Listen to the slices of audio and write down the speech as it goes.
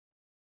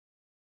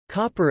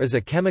Copper is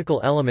a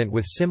chemical element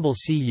with symbol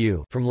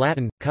Cu from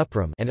Latin,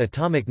 cuprum and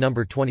atomic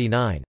number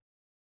 29.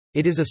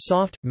 It is a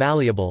soft,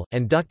 malleable,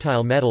 and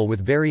ductile metal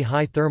with very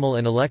high thermal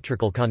and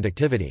electrical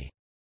conductivity.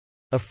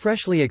 A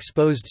freshly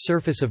exposed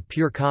surface of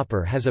pure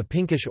copper has a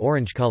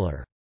pinkish-orange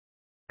color.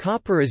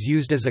 Copper is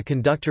used as a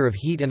conductor of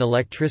heat and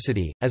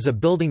electricity, as a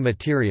building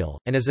material,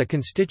 and as a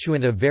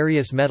constituent of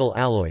various metal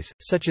alloys,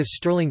 such as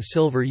sterling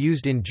silver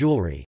used in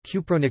jewelry,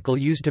 cupronickel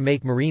used to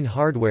make marine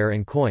hardware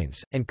and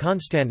coins, and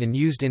constantan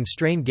used in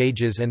strain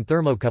gauges and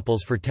thermocouples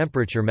for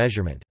temperature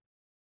measurement.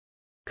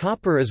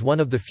 Copper is one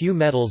of the few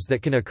metals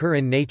that can occur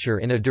in nature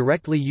in a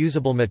directly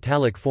usable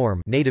metallic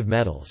form, native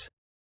metals.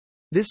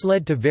 This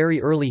led to very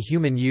early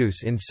human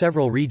use in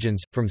several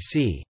regions, from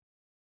c.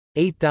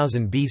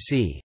 8000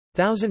 BC.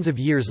 Thousands of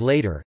years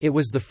later, it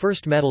was the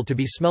first metal to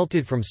be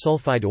smelted from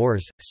sulfide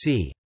ores,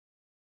 c.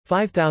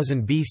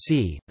 5000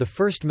 BC, the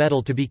first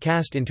metal to be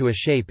cast into a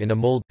shape in a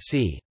mold,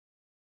 c.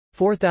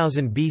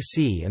 4000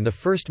 BC and the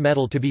first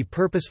metal to be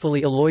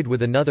purposefully alloyed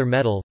with another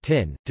metal,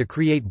 tin, to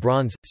create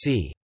bronze,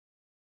 c.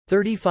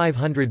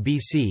 3500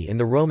 BC. In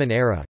the Roman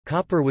era,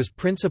 copper was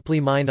principally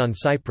mined on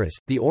Cyprus,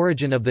 the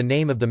origin of the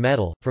name of the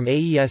metal, from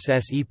aes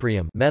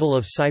ypprium, metal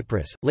of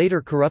Cyprus,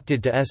 later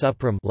corrupted to s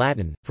uprum,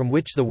 Latin, from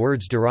which the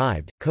words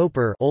derived.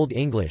 Coper, Old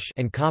English,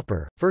 and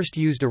copper, first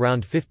used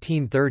around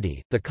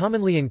 1530. The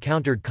commonly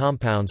encountered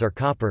compounds are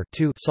copper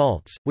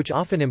salts, which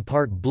often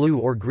impart blue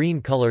or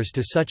green colors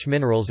to such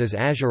minerals as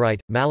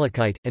azurite,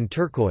 malachite, and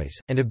turquoise,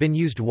 and have been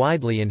used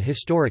widely and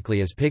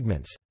historically as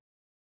pigments.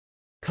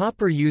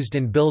 Copper used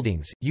in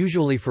buildings,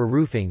 usually for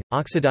roofing,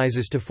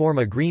 oxidizes to form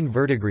a green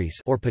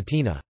verdigris or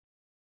patina.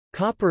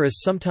 Copper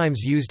is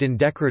sometimes used in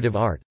decorative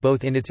art,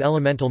 both in its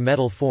elemental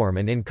metal form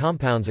and in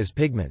compounds as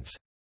pigments.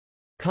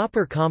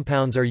 Copper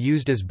compounds are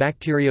used as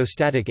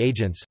bacteriostatic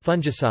agents,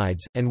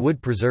 fungicides, and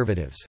wood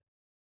preservatives.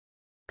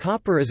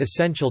 Copper is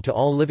essential to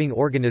all living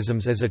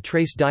organisms as a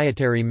trace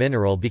dietary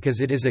mineral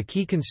because it is a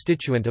key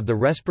constituent of the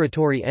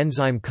respiratory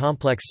enzyme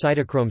complex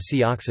cytochrome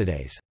C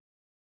oxidase.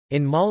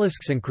 In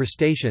mollusks and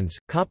crustaceans,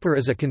 copper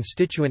is a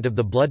constituent of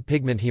the blood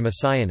pigment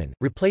hemocyanin,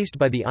 replaced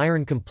by the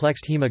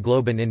iron-complexed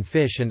hemoglobin in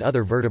fish and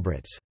other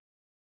vertebrates.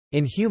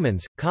 In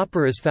humans,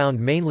 copper is found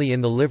mainly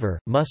in the liver,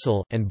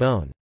 muscle, and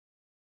bone.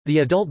 The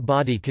adult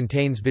body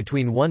contains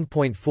between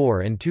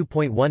 1.4 and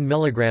 2.1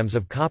 mg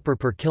of copper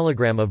per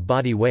kilogram of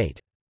body weight.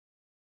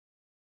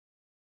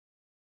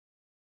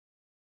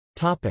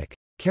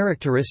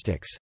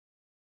 Characteristics.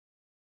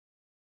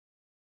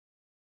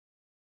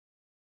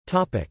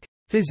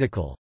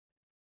 Physical.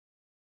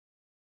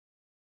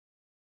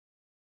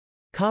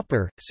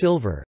 Copper,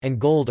 silver, and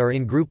gold are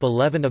in group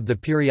 11 of the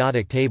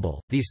periodic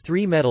table. These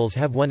three metals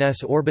have one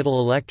s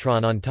orbital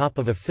electron on top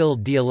of a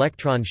filled d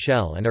electron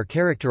shell and are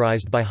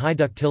characterized by high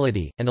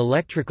ductility, and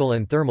electrical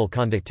and thermal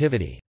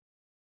conductivity.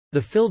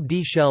 The filled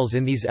d shells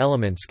in these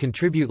elements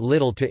contribute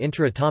little to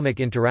interatomic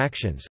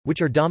interactions,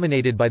 which are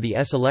dominated by the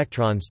s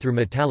electrons through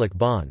metallic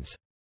bonds.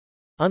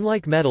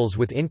 Unlike metals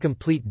with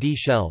incomplete d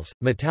shells,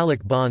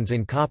 metallic bonds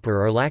in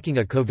copper are lacking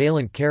a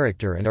covalent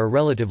character and are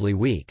relatively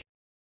weak.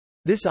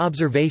 This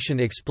observation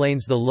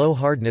explains the low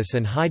hardness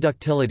and high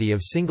ductility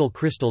of single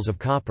crystals of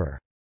copper.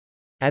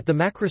 At the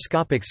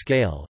macroscopic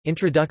scale,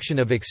 introduction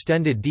of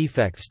extended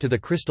defects to the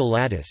crystal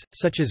lattice,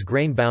 such as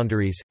grain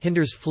boundaries,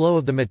 hinders flow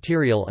of the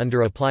material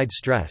under applied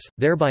stress,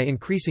 thereby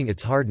increasing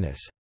its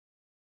hardness.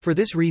 For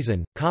this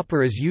reason,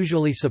 copper is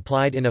usually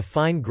supplied in a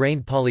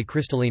fine-grained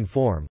polycrystalline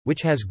form,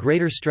 which has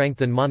greater strength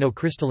than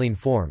monocrystalline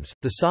forms.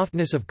 The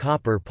softness of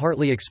copper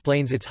partly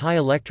explains its high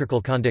electrical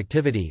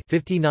conductivity,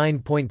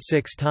 59.6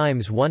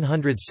 times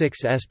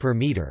 106 s per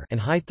meter,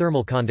 and high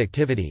thermal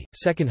conductivity,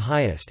 second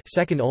highest,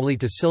 second only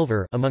to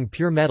silver, among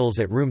pure metals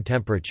at room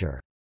temperature.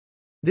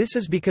 This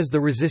is because the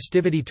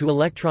resistivity to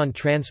electron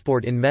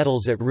transport in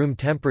metals at room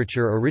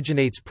temperature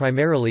originates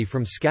primarily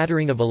from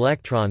scattering of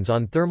electrons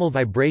on thermal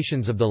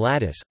vibrations of the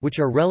lattice, which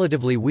are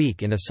relatively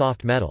weak in a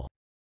soft metal.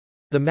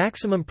 The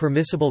maximum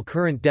permissible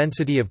current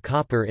density of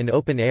copper in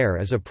open air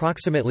is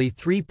approximately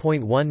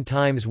 3.1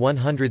 times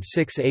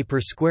 106 A per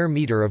square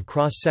meter of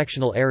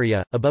cross-sectional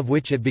area, above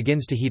which it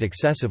begins to heat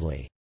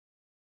excessively.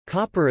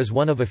 Copper is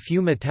one of a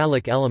few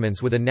metallic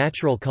elements with a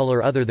natural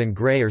color other than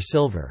gray or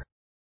silver.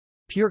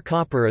 Pure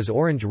copper is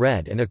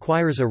orange-red and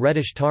acquires a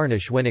reddish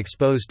tarnish when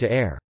exposed to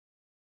air.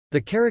 The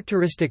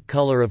characteristic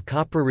color of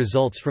copper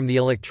results from the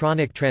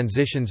electronic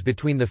transitions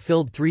between the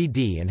filled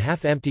 3d and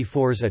half-empty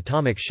 4s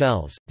atomic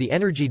shells. The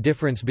energy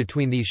difference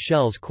between these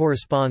shells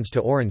corresponds to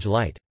orange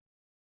light.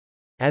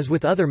 As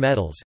with other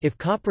metals, if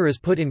copper is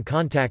put in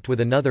contact with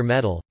another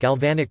metal,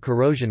 galvanic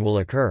corrosion will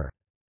occur.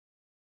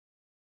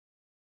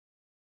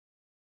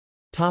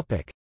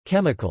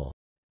 Chemical.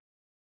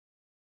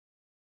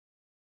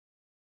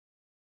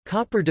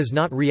 Copper does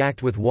not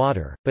react with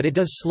water, but it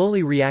does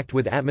slowly react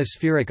with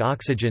atmospheric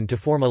oxygen to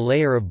form a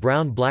layer of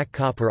brown-black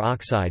copper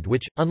oxide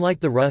which, unlike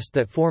the rust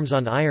that forms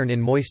on iron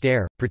in moist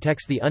air,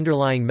 protects the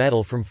underlying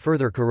metal from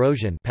further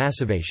corrosion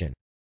passivation.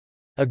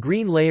 A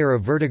green layer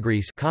of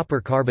verdigris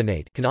copper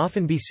carbonate can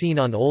often be seen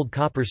on old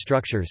copper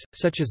structures,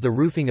 such as the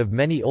roofing of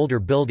many older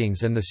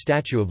buildings and the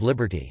Statue of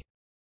Liberty.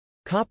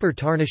 Copper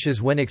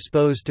tarnishes when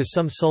exposed to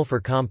some sulfur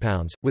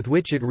compounds, with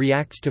which it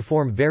reacts to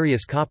form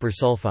various copper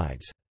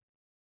sulfides.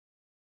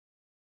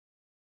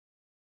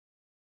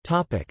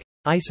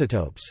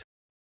 Isotopes.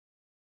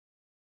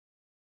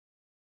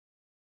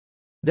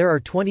 There are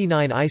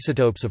 29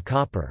 isotopes of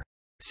copper.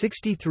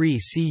 63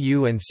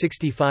 Cu and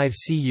 65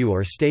 Cu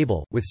are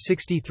stable, with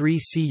 63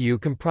 Cu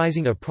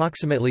comprising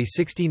approximately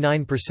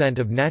 69%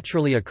 of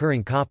naturally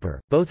occurring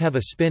copper. Both have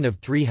a spin of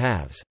 3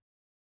 halves.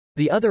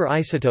 The other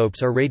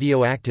isotopes are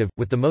radioactive,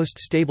 with the most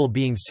stable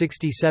being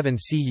 67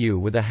 Cu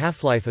with a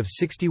half-life of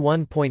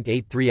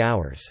 61.83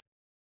 hours.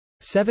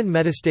 7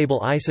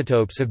 metastable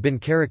isotopes have been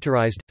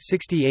characterized,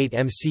 68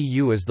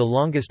 MCu is the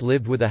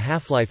longest-lived with a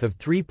half-life of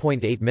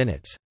 3.8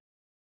 minutes.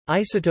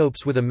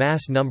 Isotopes with a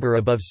mass number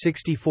above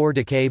 64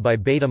 decay by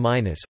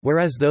beta-,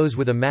 whereas those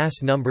with a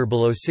mass number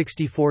below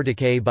 64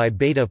 decay by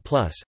beta+,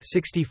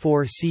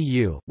 64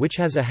 Cu, which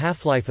has a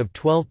half-life of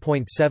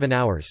 12.7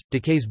 hours,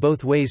 decays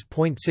both ways.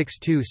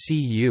 0.62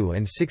 Cu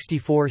and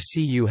 64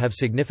 Cu have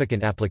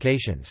significant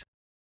applications.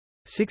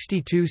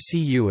 62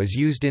 Cu is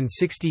used in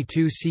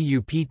 62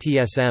 Cu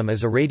PTSM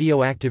as a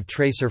radioactive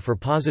tracer for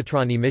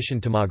positron emission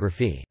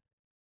tomography.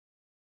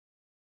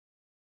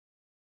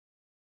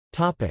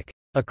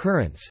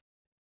 Occurrence.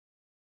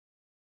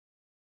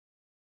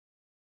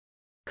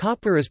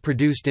 Copper is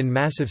produced in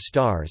massive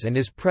stars and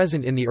is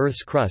present in the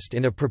Earth's crust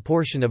in a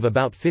proportion of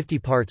about 50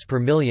 parts per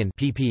million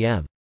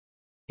ppm.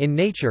 In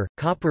nature,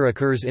 copper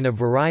occurs in a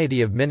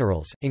variety of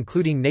minerals,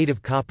 including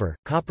native copper,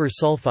 copper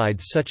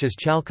sulfides such as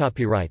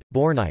chalcopyrite,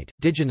 bornite,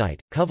 digenite,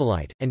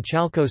 covellite, and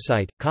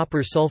chalcocite,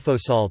 copper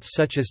sulfosalts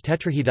such as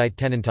tetrahedrite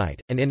tennantite,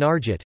 and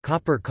inargite,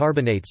 copper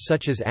carbonates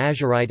such as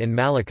azurite and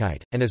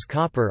malachite, and as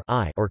copper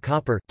I or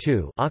copper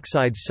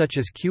oxides such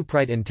as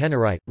cuprite and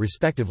tennarite,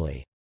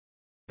 respectively.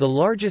 The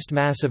largest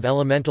mass of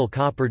elemental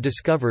copper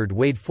discovered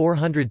weighed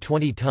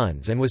 420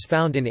 tons and was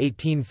found in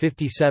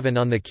 1857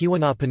 on the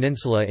Keweenaw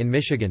Peninsula in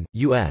Michigan,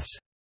 U.S.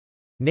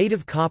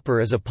 Native copper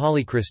is a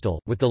polycrystal,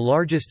 with the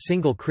largest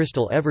single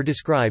crystal ever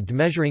described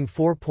measuring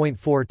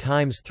 4.4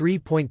 times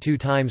 3.2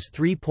 times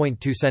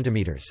 3.2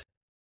 centimeters.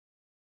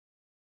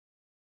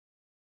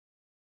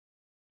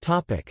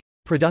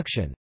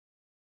 Production.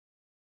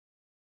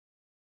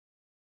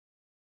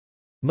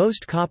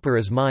 Most copper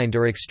is mined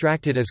or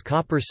extracted as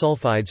copper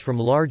sulfides from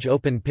large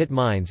open-pit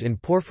mines in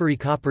porphyry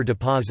copper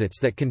deposits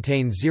that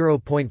contain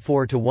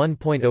 0.4 to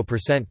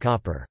 1.0%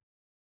 copper.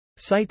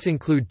 Sites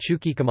include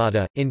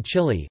Chuquicamata, in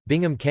Chile,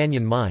 Bingham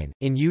Canyon Mine,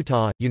 in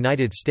Utah,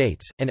 United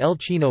States, and El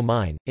Chino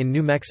Mine, in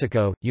New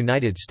Mexico,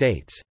 United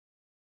States.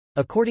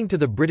 According to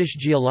the British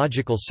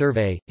Geological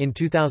Survey, in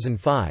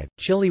 2005,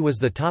 Chile was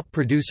the top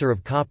producer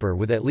of copper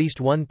with at least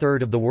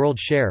one-third of the world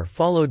share,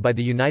 followed by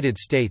the United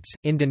States,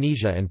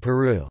 Indonesia and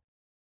Peru.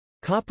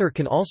 Copper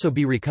can also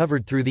be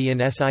recovered through the in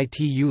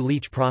situ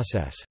leach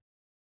process.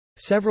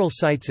 Several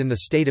sites in the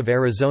state of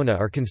Arizona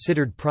are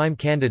considered prime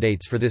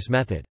candidates for this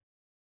method.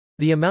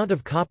 The amount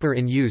of copper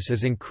in use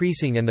is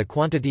increasing and the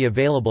quantity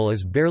available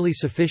is barely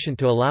sufficient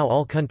to allow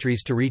all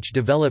countries to reach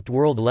developed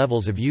world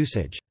levels of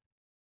usage.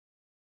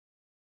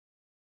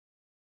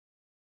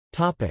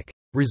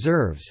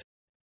 Reserves.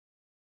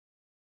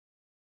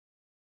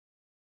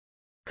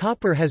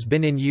 Copper has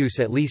been in use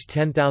at least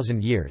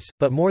 10,000 years,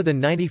 but more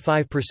than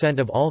 95%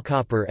 of all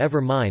copper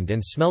ever mined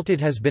and smelted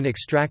has been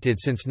extracted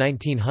since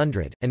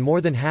 1900, and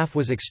more than half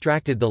was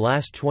extracted the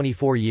last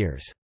 24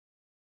 years.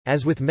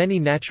 As with many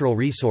natural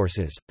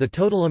resources, the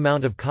total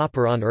amount of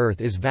copper on Earth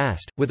is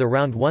vast, with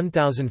around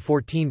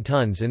 1,014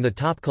 tons in the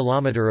top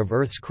kilometre of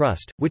Earth's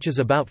crust, which is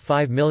about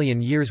 5 million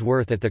years'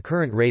 worth at the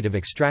current rate of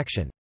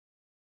extraction.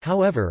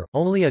 However,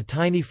 only a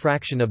tiny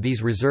fraction of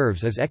these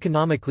reserves is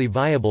economically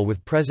viable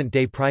with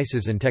present-day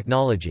prices and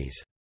technologies.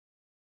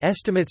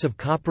 Estimates of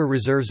copper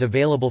reserves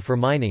available for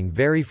mining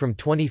vary from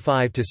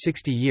 25 to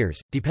 60 years,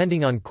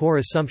 depending on core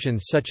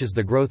assumptions such as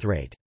the growth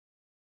rate.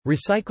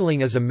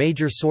 Recycling is a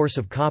major source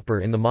of copper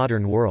in the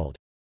modern world.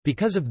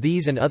 Because of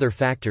these and other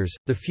factors,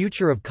 the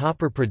future of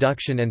copper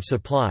production and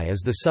supply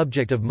is the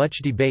subject of much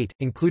debate,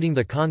 including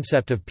the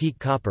concept of peak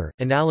copper,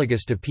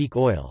 analogous to peak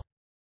oil.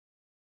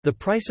 The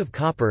price of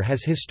copper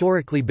has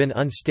historically been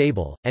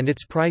unstable, and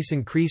its price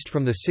increased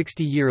from the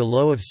 60-year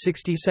low of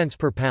 60 cents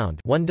per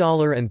pound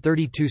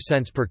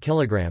 ($1.32 per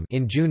kilogram)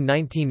 in June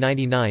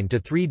 1999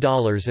 to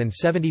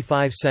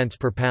 $3.75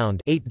 per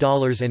pound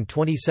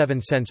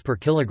 ($8.27 per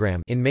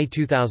kilogram) in May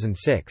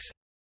 2006.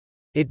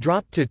 It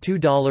dropped to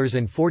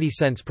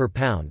 $2.40 per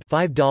pound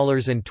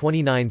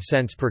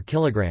 ($5.29 per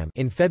kilogram)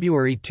 in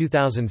February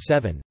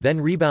 2007, then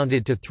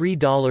rebounded to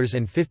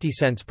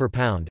 $3.50 per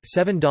pound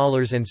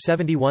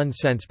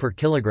 ($7.71 per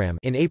kilogram)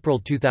 in April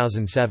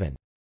 2007.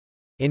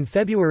 In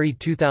February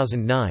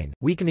 2009,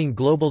 weakening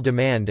global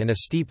demand and a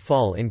steep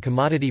fall in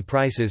commodity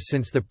prices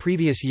since the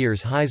previous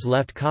year's highs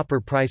left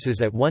copper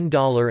prices at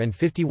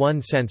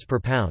 $1.51 per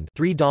pound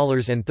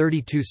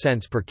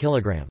 ($3.32 per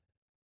kilogram).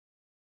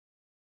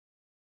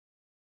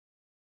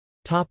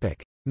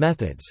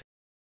 Methods.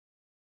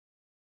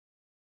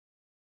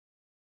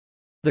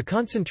 The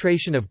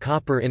concentration of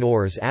copper in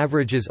ores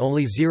averages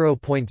only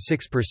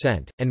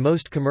 0.6%, and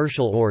most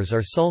commercial ores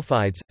are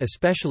sulfides,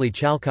 especially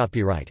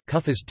chalcopyrite,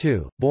 Cufas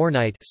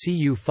bornite,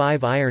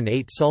 Cu5 iron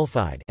 8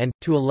 sulfide, and,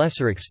 to a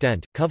lesser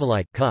extent,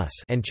 cuvellite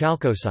and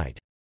chalcocite.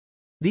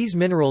 These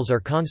minerals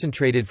are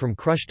concentrated from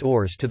crushed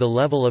ores to the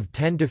level of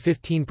 10 to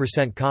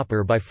 15%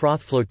 copper by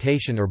froth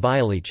flotation or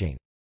bioleaching.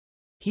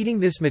 Heating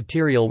this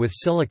material with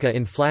silica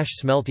in flash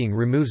smelting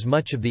removes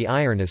much of the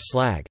iron as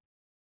slag.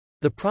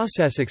 The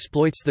process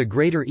exploits the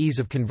greater ease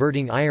of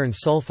converting iron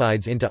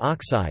sulfides into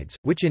oxides,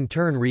 which in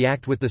turn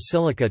react with the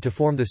silica to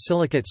form the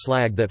silicate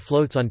slag that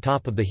floats on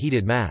top of the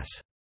heated mass.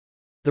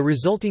 The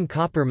resulting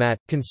copper matte,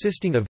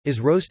 consisting of, is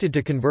roasted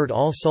to convert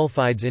all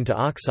sulfides into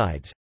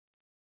oxides.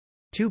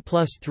 2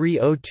 plus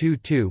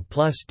 3O22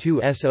 plus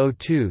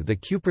 2SO2. The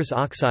cuprous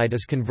oxide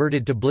is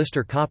converted to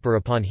blister copper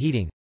upon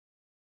heating.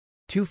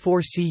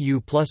 2,4 Cu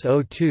plus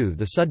O2.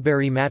 The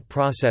Sudbury matte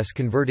process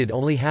converted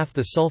only half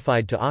the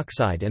sulfide to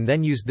oxide and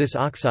then used this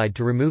oxide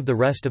to remove the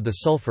rest of the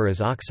sulfur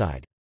as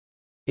oxide.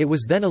 It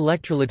was then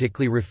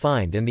electrolytically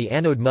refined and the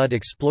anode mud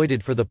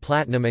exploited for the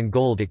platinum and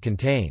gold it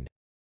contained.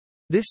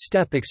 This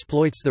step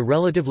exploits the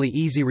relatively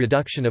easy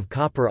reduction of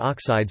copper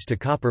oxides to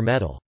copper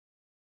metal.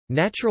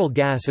 Natural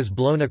gas is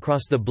blown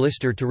across the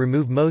blister to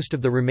remove most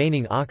of the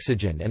remaining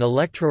oxygen, and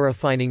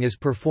electrorefining is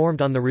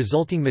performed on the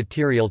resulting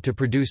material to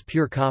produce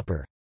pure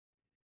copper.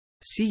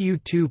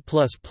 Cu2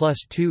 plus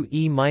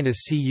 2E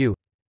minus Cu.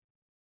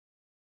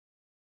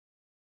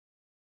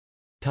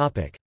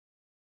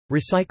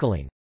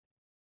 Recycling.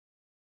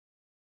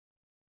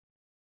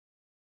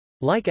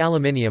 Like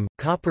aluminium,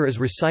 copper is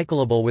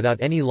recyclable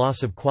without any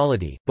loss of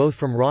quality, both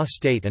from raw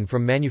state and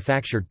from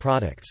manufactured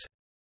products.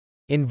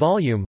 In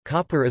volume,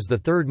 copper is the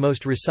third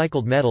most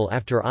recycled metal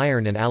after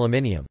iron and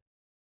aluminium.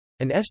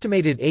 An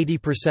estimated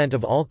 80%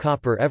 of all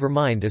copper ever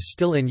mined is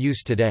still in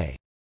use today.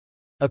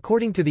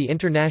 According to the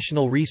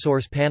International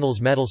Resource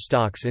Panel's Metal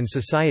Stocks in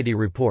Society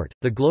report,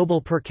 the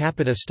global per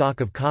capita stock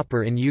of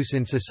copper in use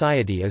in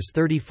society is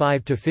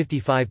 35 to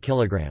 55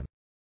 kg.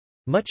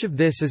 Much of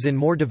this is in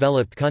more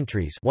developed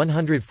countries,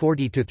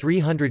 140 to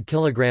 300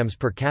 kg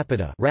per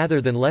capita,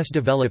 rather than less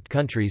developed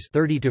countries,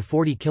 30 to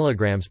 40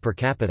 kg per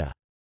capita.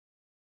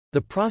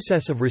 The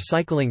process of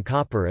recycling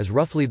copper is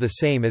roughly the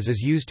same as is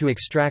used to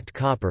extract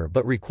copper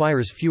but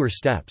requires fewer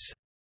steps.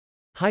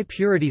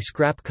 High-purity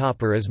scrap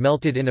copper is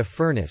melted in a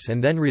furnace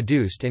and then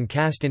reduced and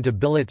cast into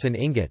billets and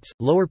ingots.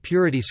 Lower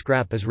purity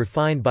scrap is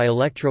refined by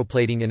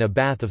electroplating in a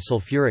bath of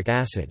sulfuric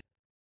acid.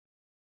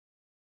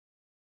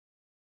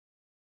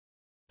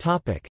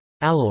 Topic: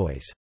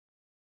 Alloys.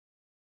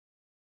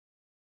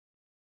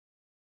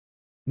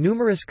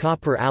 Numerous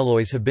copper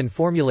alloys have been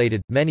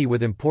formulated, many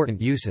with important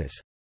uses.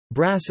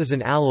 Brass is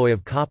an alloy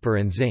of copper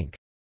and zinc.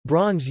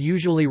 Bronze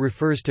usually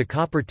refers to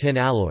copper-tin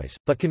alloys,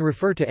 but can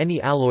refer to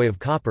any alloy of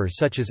copper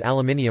such as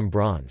aluminium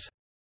bronze.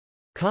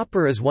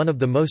 Copper is one of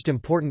the most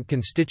important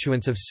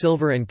constituents of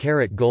silver and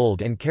karat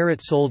gold and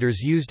karat solders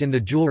used in the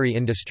jewelry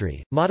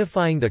industry,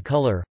 modifying the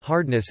color,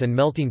 hardness and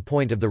melting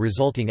point of the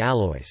resulting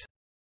alloys.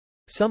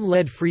 Some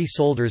lead-free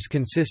solders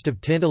consist of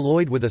tin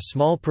alloyed with a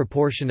small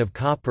proportion of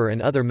copper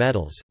and other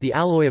metals. The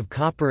alloy of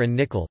copper and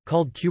nickel,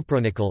 called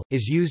cupronickel,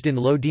 is used in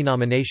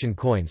low-denomination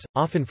coins,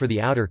 often for the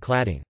outer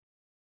cladding.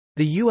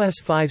 The US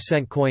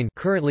 5-cent coin,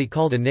 currently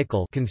called a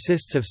nickel,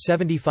 consists of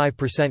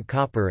 75%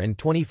 copper and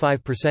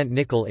 25%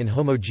 nickel in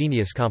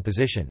homogeneous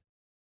composition.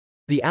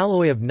 The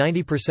alloy of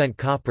 90%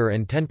 copper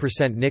and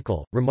 10%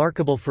 nickel,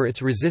 remarkable for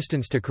its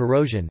resistance to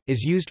corrosion,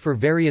 is used for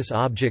various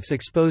objects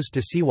exposed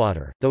to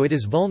seawater, though it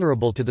is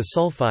vulnerable to the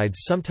sulfides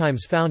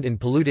sometimes found in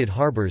polluted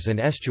harbors and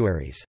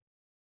estuaries.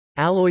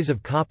 Alloys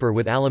of copper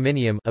with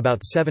aluminium,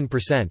 about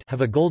 7%,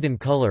 have a golden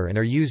color and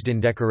are used in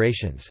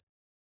decorations.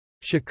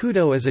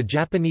 Shakudo is a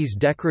Japanese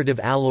decorative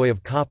alloy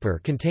of copper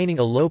containing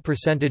a low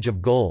percentage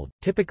of gold,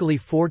 typically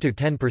 4 to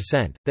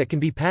 10%, that can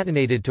be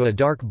patinated to a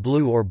dark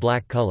blue or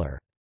black color.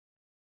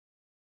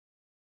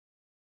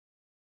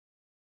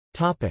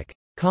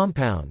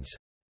 Compounds.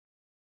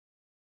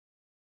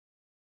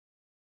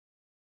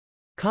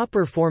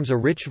 Copper forms a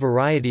rich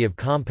variety of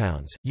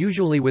compounds,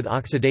 usually with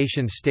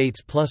oxidation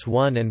states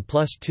 +1 and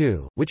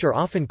 +2, which are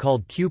often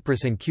called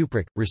cuprous and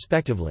cupric,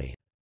 respectively.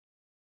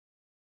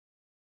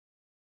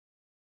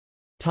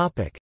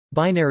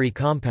 Binary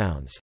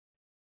compounds.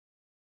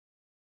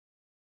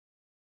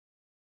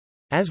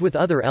 As with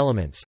other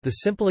elements, the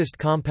simplest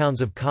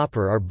compounds of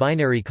copper are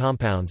binary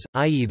compounds,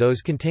 i.e.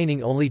 those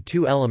containing only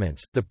two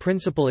elements, the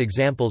principal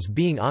examples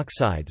being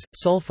oxides,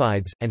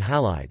 sulfides, and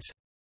halides.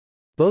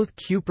 Both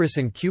cuprous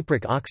and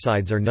cupric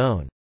oxides are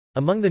known.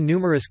 Among the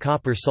numerous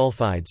copper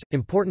sulfides,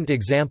 important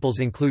examples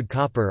include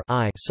copper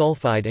I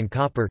sulfide and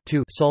copper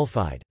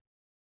sulfide.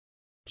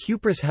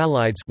 Cuprous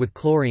halides with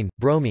chlorine,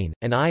 bromine,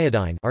 and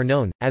iodine are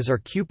known, as are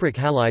cupric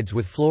halides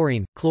with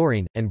fluorine,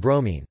 chlorine, and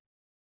bromine.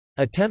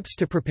 Attempts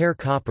to prepare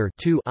copper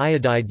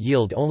iodide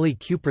yield only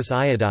cuprous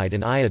iodide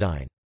and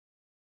iodine.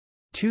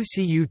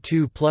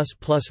 2Cu2 plus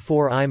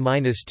 4I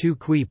minus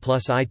 2Qi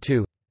plus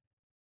I2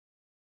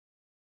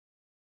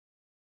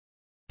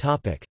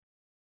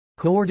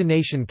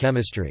 Coordination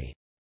chemistry.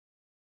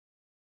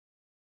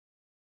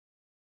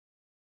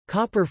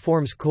 Copper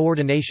forms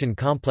coordination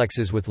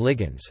complexes with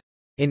ligands.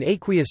 In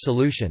aqueous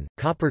solution,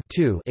 copper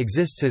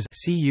exists as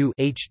Cu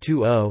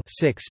H2O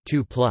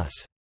 2+.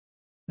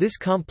 This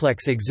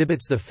complex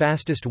exhibits the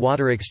fastest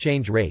water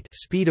exchange rate,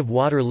 speed of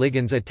water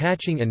ligands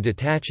attaching and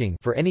detaching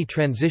for any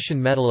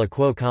transition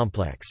metal-aqueous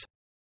complex.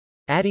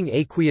 Adding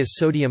aqueous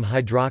sodium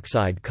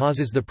hydroxide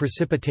causes the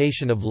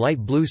precipitation of light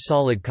blue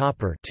solid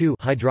copper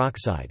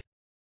hydroxide.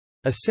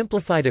 A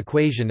simplified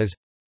equation is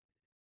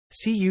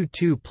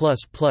Cu2 plus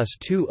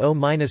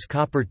 2O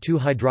copper 2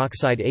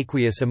 hydroxide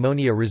aqueous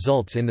ammonia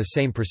results in the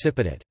same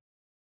precipitate.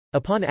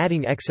 Upon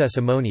adding excess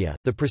ammonia,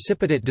 the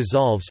precipitate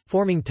dissolves,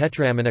 forming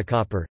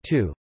tetraaminocopper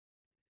Cu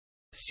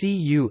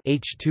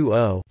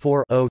H2O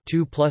 4O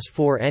 2 plus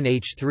 4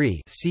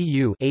 NH3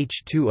 Cu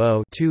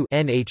H2O 2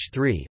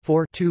 NH3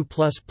 4 2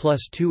 plus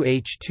 2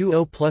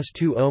 H2O plus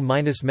 2O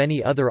minus.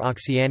 Many other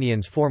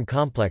oxyanions form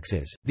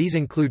complexes. These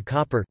include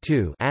copper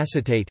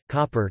acetate,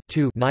 copper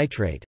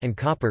nitrate, and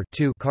copper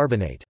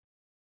carbonate.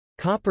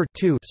 Copper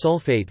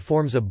sulfate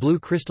forms a blue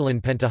crystalline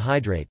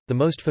pentahydrate, the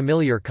most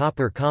familiar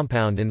copper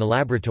compound in the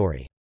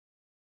laboratory.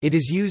 It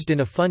is used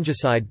in a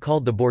fungicide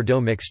called the Bordeaux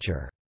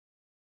mixture.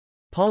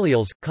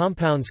 Polyols,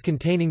 compounds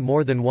containing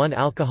more than one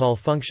alcohol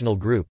functional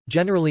group,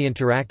 generally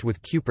interact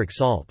with cupric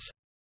salts.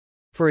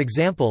 For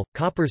example,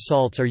 copper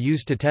salts are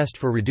used to test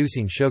for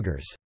reducing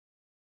sugars.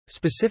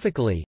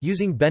 Specifically,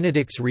 using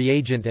Benedict's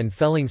reagent and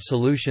Felling's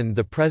solution,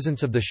 the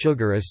presence of the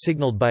sugar is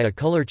signaled by a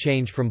color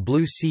change from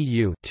blue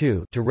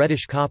Cu to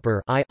reddish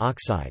copper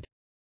oxide.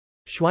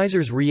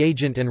 Schweizer's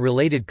reagent and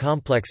related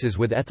complexes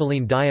with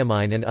ethylene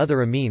diamine and other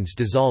amines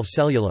dissolve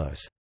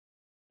cellulose.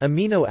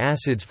 Amino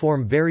acids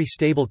form very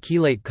stable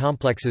chelate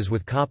complexes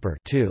with copper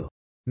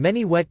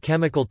Many wet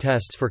chemical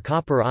tests for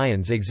copper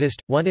ions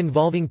exist, one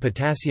involving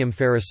potassium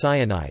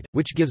ferrocyanide,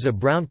 which gives a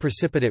brown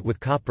precipitate with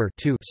copper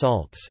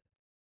salts.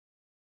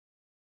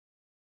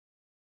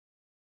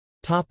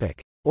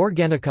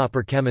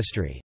 Organocopper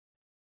chemistry.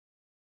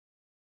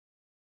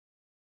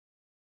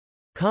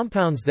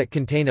 Compounds that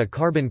contain a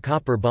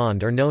carbon-copper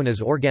bond are known as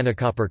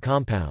organocopper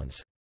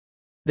compounds.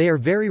 They are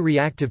very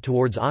reactive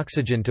towards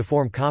oxygen to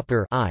form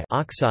copper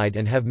oxide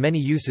and have many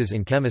uses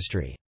in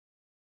chemistry.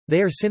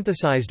 They are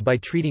synthesized by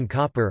treating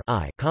copper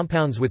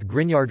compounds with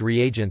Grignard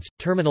reagents,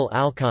 terminal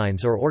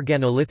alkynes or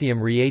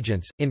organolithium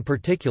reagents. In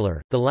particular,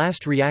 the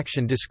last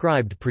reaction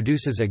described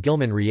produces a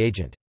Gilman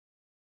reagent.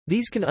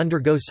 These can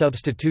undergo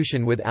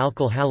substitution with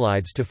alkyl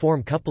halides to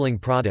form coupling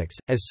products.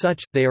 As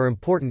such, they are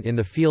important in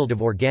the field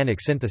of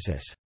organic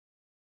synthesis.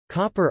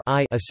 Copper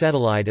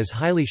acetylide is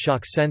highly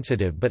shock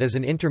sensitive but is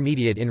an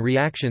intermediate in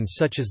reactions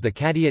such as the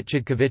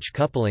Kadiat-Chidkovich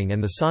coupling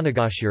and the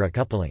Sonogashira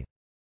coupling.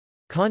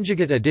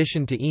 Conjugate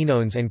addition to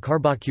enones and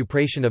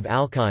carbocupration of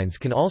alkynes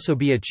can also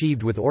be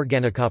achieved with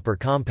organocopper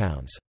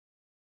compounds.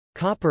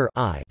 Copper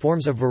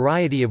forms a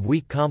variety of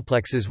weak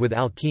complexes with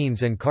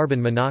alkenes and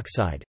carbon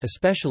monoxide,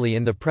 especially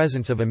in the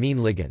presence of amine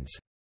ligands.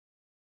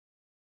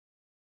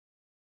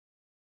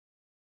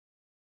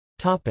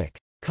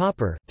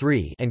 Copper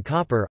and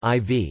copper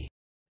IV.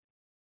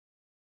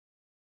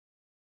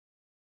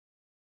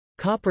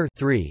 Copper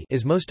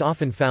is most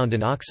often found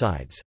in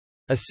oxides.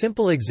 A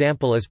simple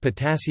example is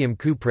potassium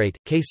cuprate,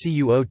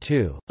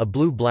 KCuO2, a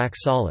blue-black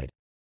solid.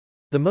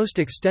 The most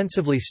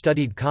extensively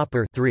studied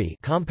copper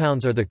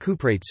compounds are the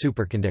cuprate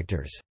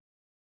superconductors.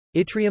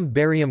 Yttrium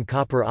barium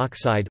copper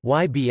oxide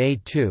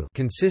YBA2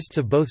 consists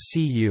of both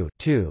Cu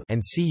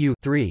and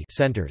Cu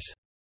centers.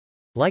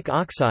 Like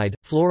oxide,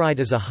 fluoride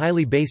is a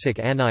highly basic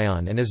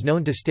anion and is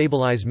known to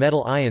stabilize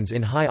metal ions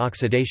in high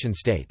oxidation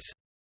states.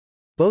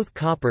 Both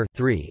copper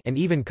and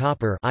even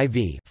copper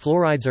IV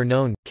fluorides are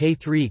known,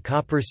 K3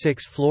 copper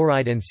 6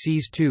 fluoride and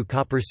Cs2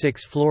 copper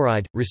 6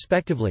 fluoride,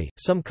 respectively.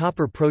 Some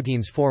copper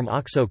proteins form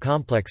oxo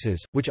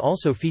complexes, which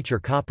also feature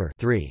copper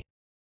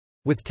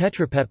With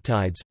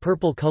tetrapeptides,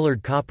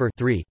 purple-colored copper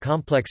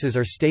complexes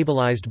are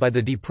stabilized by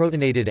the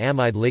deprotonated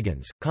amide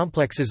ligands.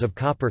 Complexes of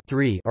copper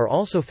are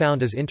also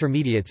found as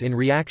intermediates in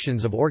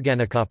reactions of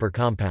organocopper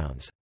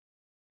compounds.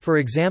 For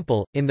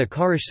example, in the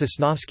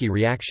Karish-Sosnovsky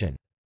reaction.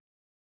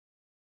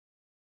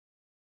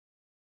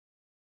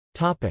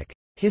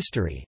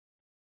 History.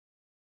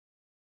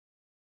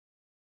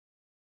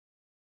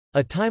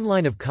 A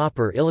timeline of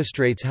copper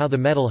illustrates how the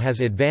metal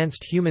has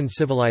advanced human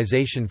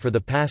civilization for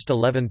the past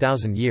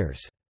 11,000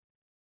 years.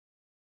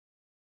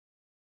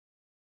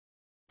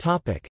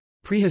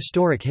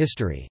 Prehistoric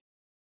history.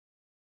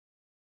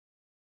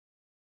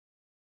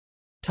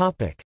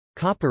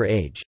 Copper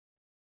Age.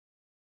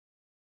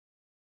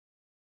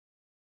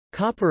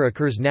 Copper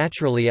occurs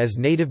naturally as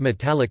native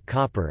metallic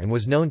copper and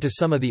was known to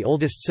some of the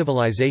oldest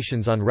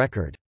civilizations on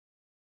record.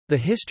 The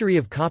history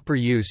of copper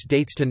use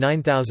dates to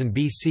 9000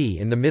 BC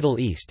in the Middle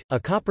East. A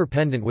copper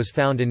pendant was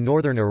found in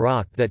northern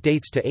Iraq that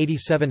dates to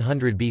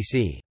 8700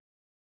 BC.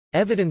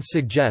 Evidence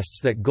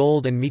suggests that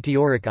gold and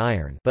meteoric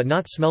iron, but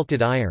not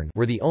smelted iron,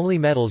 were the only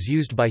metals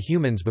used by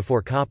humans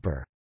before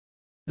copper.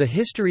 The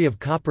history of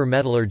copper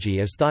metallurgy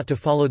is thought to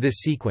follow this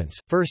sequence: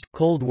 first,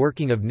 cold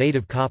working of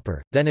native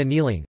copper, then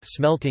annealing,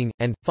 smelting,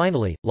 and,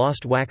 finally,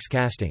 lost wax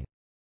casting.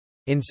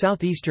 In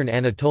southeastern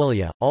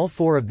Anatolia, all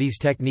four of these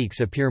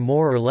techniques appear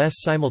more or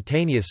less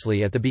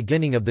simultaneously at the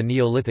beginning of the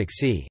Neolithic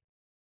c.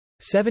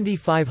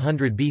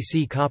 7500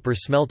 BC. Copper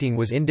smelting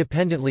was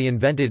independently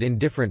invented in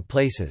different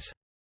places.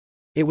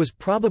 It was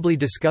probably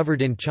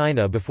discovered in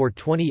China before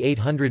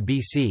 2800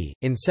 BC,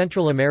 in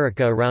Central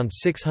America around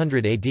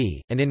 600 AD,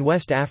 and in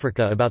West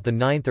Africa about the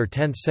 9th or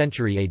 10th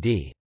century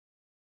AD.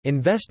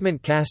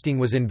 Investment casting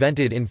was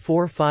invented in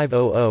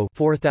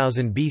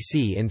 4500–4000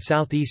 BC in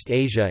Southeast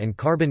Asia, and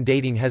carbon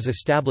dating has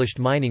established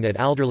mining at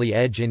Alderley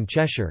Edge in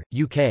Cheshire,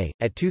 UK,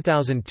 at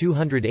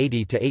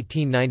 2280 to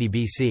 1890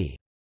 BC.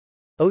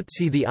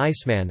 Otzi the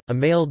Iceman, a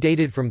male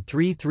dated from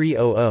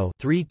 3300–3200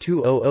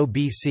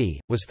 BC,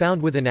 was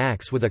found with an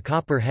axe with a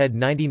copper head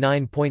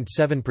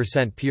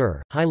 99.7%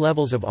 pure. High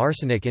levels of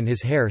arsenic in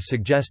his hair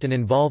suggest an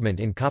involvement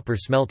in copper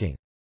smelting.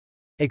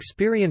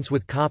 Experience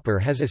with copper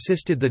has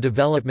assisted the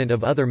development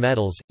of other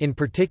metals, in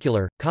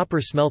particular,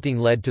 copper smelting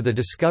led to the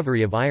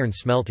discovery of iron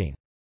smelting.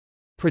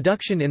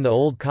 Production in the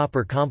Old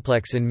Copper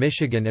Complex in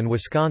Michigan and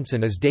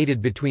Wisconsin is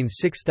dated between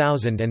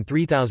 6000 and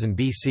 3000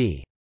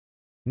 BC.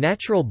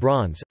 Natural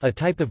bronze, a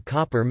type of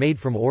copper made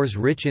from ores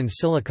rich in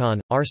silicon,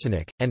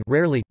 arsenic, and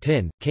rarely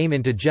tin, came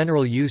into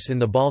general use in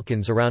the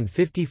Balkans around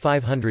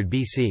 5500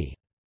 BC.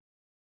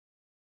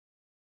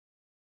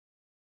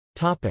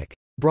 Topic: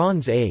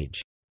 Bronze Age.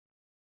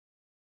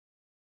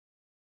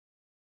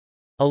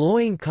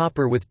 Alloying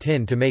copper with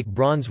tin to make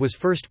bronze was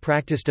first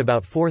practiced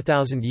about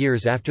 4000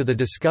 years after the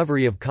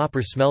discovery of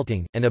copper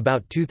smelting, and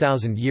about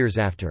 2000 years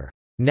after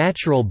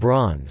natural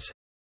bronze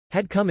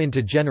had come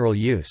into general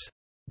use.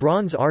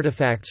 Bronze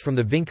artifacts from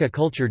the Vinca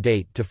culture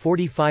date to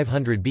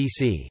 4500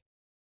 BC.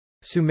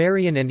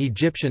 Sumerian and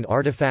Egyptian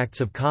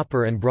artifacts of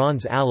copper and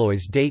bronze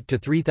alloys date to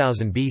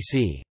 3000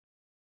 BC.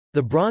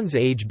 The Bronze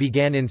Age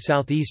began in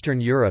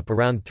southeastern Europe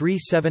around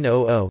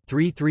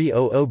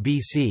 3700–3300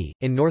 BC,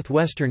 in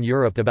northwestern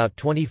Europe about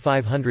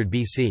 2500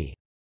 BC.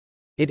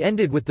 It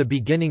ended with the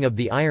beginning of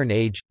the Iron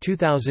Age,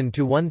 2000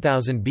 to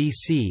 1000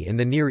 BC in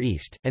the Near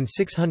East, and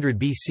 600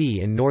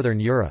 BC in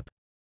northern Europe.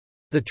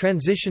 The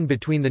transition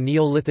between the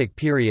Neolithic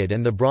period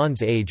and the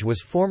Bronze Age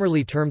was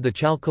formerly termed the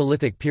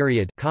Chalcolithic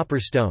period,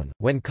 copper stone,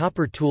 when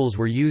copper tools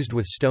were used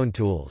with stone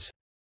tools.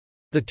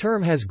 The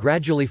term has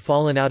gradually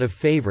fallen out of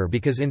favor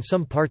because in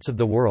some parts of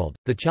the world,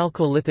 the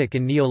Chalcolithic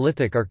and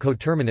Neolithic are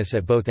coterminous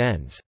at both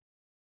ends.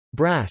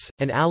 Brass,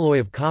 an alloy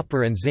of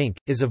copper and zinc,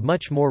 is of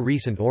much more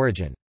recent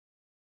origin.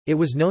 It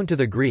was known to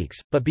the Greeks,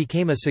 but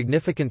became a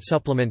significant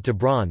supplement to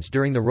bronze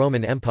during the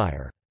Roman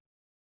Empire.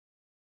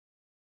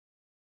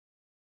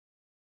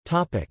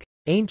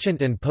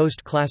 Ancient and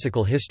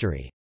post-classical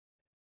history.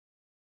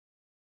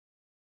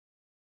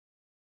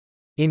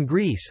 In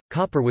Greece,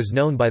 copper was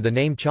known by the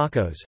name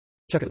chakos.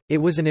 It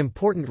was an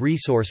important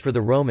resource for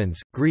the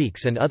Romans,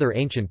 Greeks and other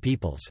ancient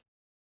peoples.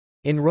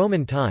 In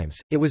Roman times,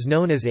 it was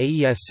known as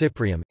aes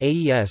cyprium,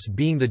 aes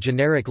being the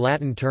generic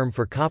Latin term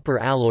for copper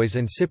alloys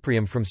and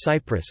cyprium from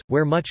Cyprus,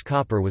 where much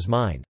copper was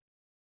mined.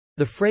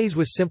 The phrase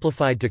was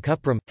simplified to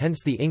cuprum,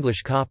 hence the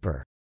English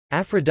copper.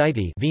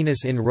 Aphrodite,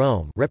 Venus in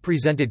Rome,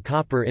 represented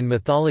copper in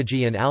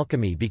mythology and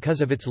alchemy because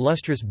of its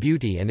lustrous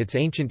beauty and its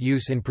ancient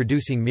use in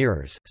producing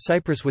mirrors.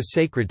 Cyprus was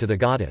sacred to the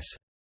goddess.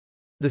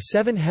 The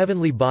seven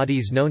heavenly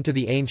bodies known to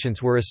the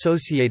ancients were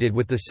associated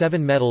with the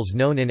seven metals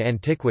known in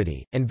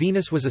antiquity, and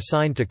Venus was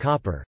assigned to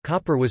copper.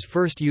 Copper was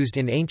first used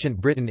in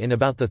ancient Britain in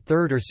about the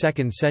 3rd or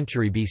 2nd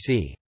century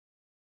BC.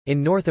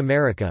 In North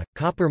America,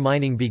 copper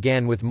mining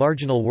began with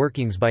marginal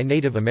workings by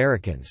Native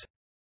Americans.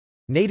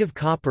 Native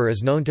copper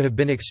is known to have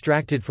been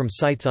extracted from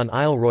sites on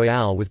Isle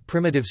Royale with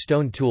primitive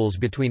stone tools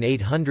between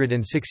 800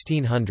 and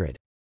 1600.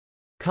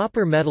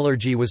 Copper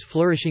metallurgy was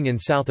flourishing in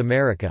South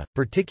America,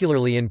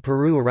 particularly in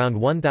Peru around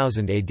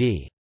 1000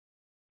 AD.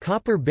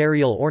 Copper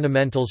burial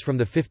ornamentals from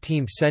the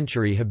 15th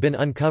century have been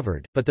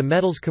uncovered, but the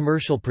metal's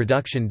commercial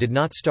production did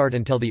not start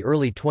until the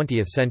early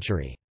 20th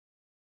century.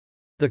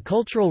 The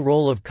cultural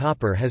role of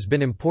copper has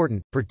been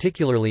important,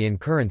 particularly in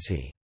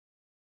currency.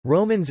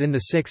 Romans in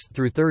the 6th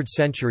through 3rd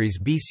centuries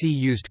BC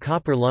used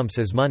copper lumps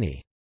as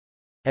money.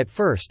 At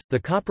first, the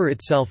copper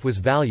itself was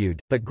valued,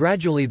 but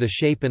gradually the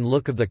shape and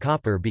look of the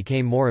copper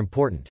became more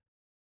important.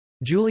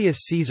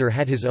 Julius Caesar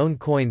had his own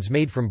coins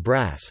made from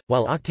brass,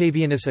 while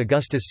Octavianus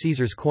Augustus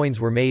Caesar's coins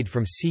were made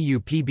from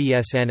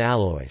CuPbSn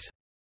alloys.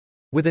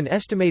 With an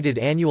estimated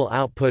annual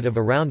output of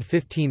around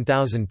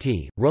 15,000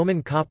 t,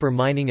 Roman copper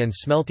mining and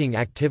smelting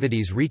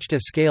activities reached a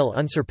scale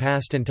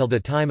unsurpassed until the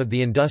time of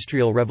the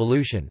Industrial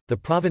Revolution. The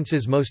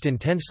provinces most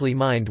intensely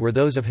mined were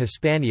those of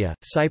Hispania,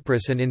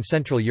 Cyprus, and in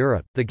Central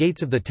Europe. The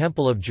gates of the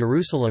Temple of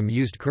Jerusalem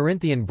used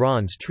Corinthian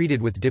bronze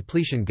treated with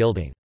depletion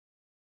gilding.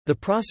 The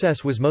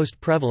process was most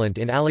prevalent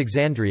in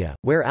Alexandria,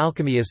 where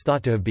alchemy is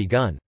thought to have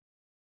begun.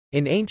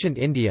 In ancient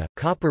India,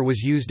 copper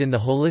was used in the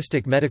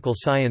holistic medical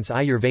science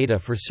Ayurveda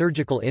for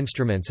surgical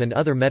instruments and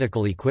other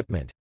medical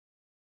equipment.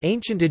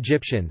 Ancient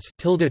Egyptians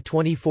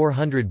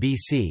 2400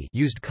 BC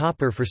used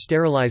copper for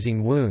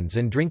sterilizing wounds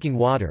and drinking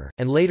water,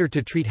 and later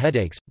to treat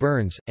headaches,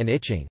 burns, and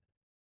itching.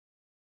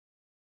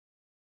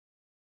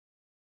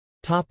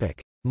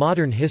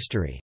 Modern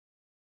history.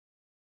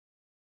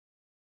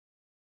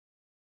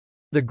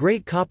 The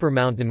Great Copper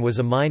Mountain was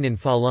a mine in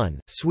Falun,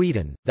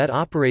 Sweden, that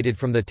operated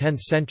from the 10th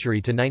century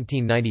to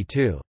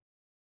 1992.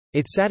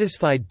 It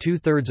satisfied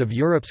two-thirds of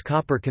Europe's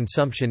copper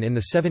consumption in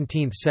the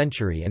 17th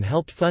century and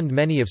helped fund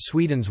many of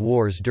Sweden's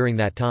wars during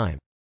that time.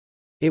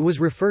 It was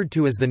referred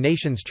to as the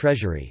nation's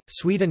treasury.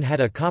 Sweden had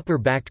a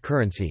copper-backed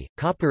currency.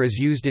 Copper is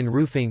used in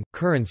roofing,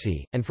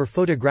 currency, and for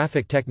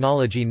photographic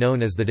technology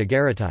known as the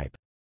daguerreotype.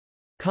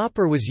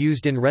 Copper was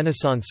used in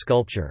Renaissance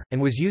sculpture,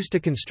 and was used to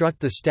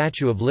construct the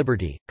Statue of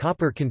Liberty.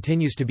 Copper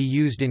continues to be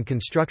used in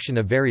construction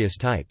of various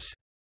types.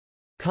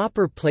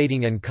 Copper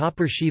plating and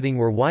copper sheathing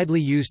were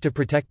widely used to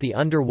protect the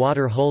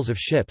underwater hulls of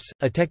ships,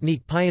 a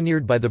technique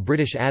pioneered by the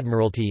British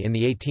Admiralty in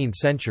the 18th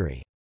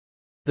century.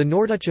 The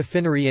Norddeutsche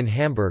Affinerie in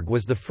Hamburg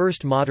was the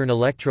first modern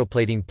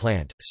electroplating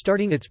plant,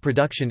 starting its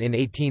production in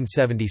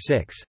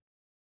 1876.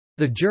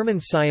 The German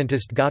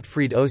scientist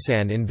Gottfried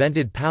Osann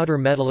invented powder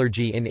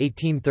metallurgy in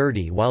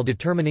 1830 while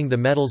determining the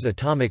metal's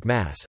atomic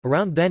mass.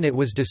 Around then it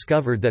was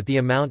discovered that the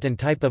amount and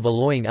type of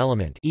alloying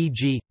element,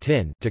 e.g.,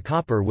 tin, to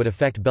copper would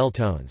affect bell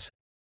tones.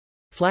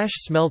 Flash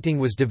smelting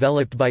was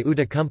developed by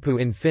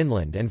Outokumpu in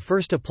Finland and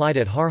first applied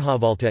at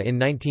Harjavalta in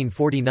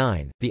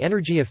 1949. The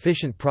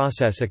energy-efficient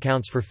process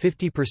accounts for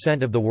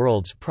 50% of the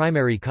world's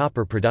primary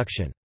copper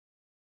production.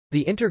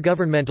 The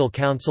Intergovernmental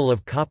Council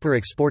of Copper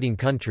Exporting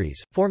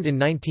Countries, formed in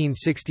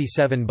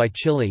 1967 by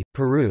Chile,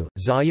 Peru,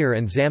 Zaire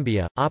and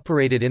Zambia,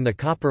 operated in the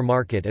copper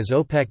market as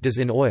OPEC does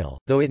in oil,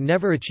 though it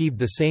never achieved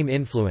the same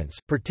influence,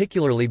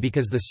 particularly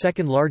because the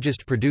second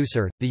largest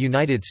producer, the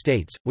United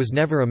States, was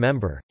never a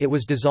member. It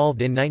was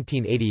dissolved in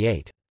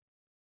 1988.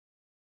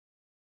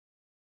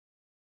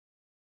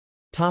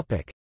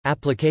 Topic: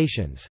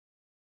 Applications.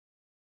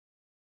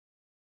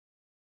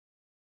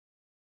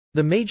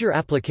 The major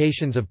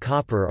applications of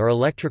copper are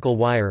electrical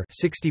wire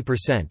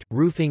 60%,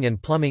 roofing and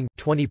plumbing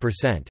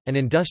 20%, and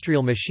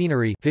industrial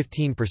machinery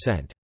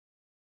 15%.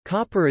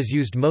 Copper is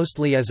used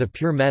mostly as a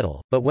pure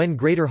metal, but when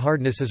greater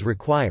hardness is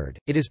required,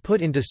 it is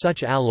put into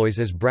such alloys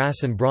as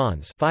brass and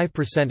bronze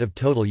 5% of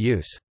total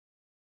use.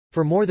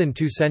 For more than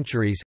 2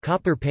 centuries,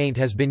 copper paint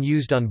has been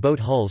used on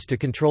boat hulls to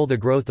control the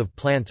growth of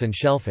plants and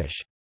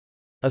shellfish.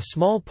 A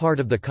small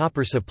part of the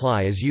copper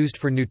supply is used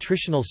for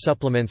nutritional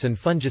supplements and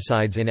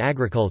fungicides in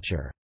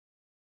agriculture.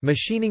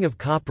 Machining of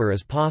copper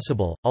is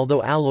possible,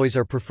 although alloys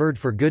are preferred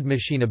for good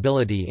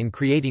machinability in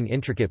creating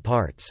intricate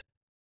parts.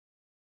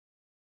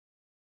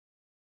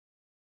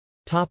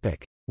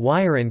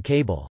 Wire and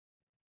cable.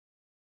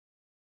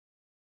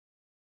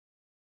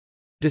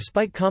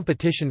 Despite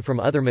competition from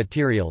other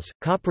materials,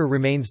 copper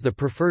remains the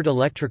preferred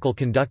electrical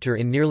conductor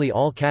in nearly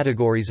all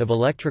categories of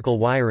electrical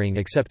wiring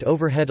except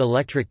overhead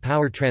electric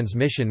power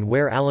transmission,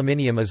 where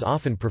aluminium is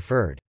often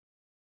preferred.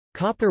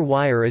 Copper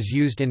wire is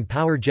used in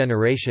power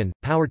generation,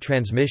 power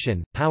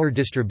transmission, power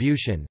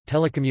distribution,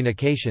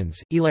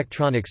 telecommunications,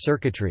 electronic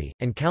circuitry,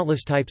 and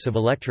countless types of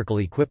electrical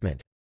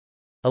equipment.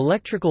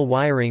 Electrical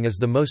wiring is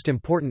the most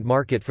important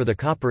market for the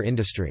copper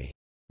industry.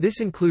 This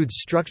includes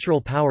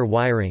structural power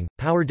wiring,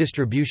 power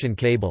distribution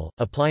cable,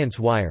 appliance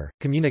wire,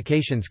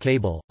 communications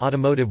cable,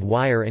 automotive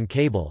wire and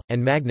cable,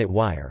 and magnet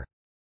wire.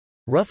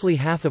 Roughly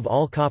half of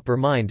all copper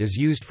mined is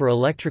used for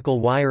electrical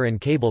wire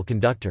and cable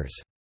conductors.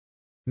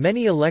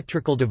 Many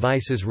electrical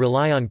devices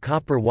rely on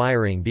copper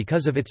wiring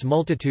because of its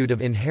multitude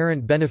of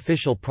inherent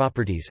beneficial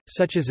properties,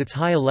 such as its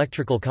high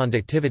electrical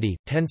conductivity,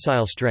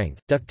 tensile strength,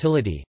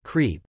 ductility,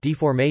 creep,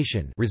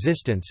 deformation,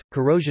 resistance,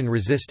 corrosion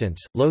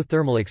resistance, low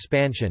thermal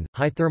expansion,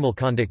 high thermal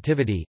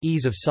conductivity,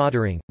 ease of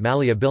soldering,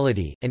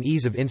 malleability, and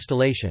ease of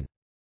installation.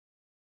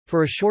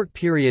 For a short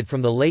period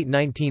from the late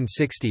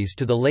 1960s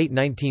to the late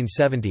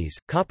 1970s,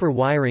 copper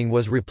wiring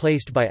was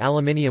replaced by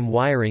aluminium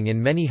wiring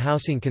in many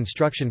housing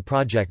construction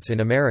projects in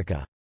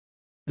America.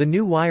 The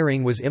new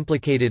wiring was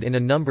implicated in a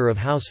number of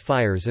house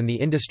fires and the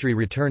industry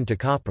returned to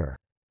copper.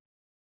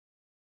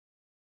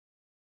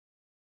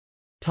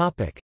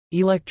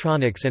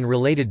 Electronics and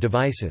related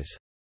devices.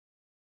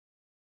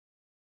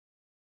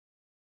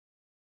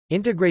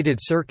 Integrated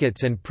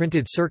circuits and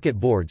printed circuit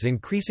boards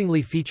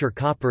increasingly feature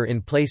copper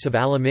in place of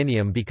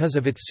aluminium because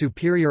of its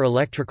superior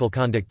electrical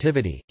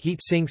conductivity.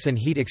 Heat sinks and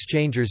heat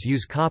exchangers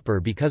use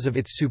copper because of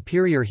its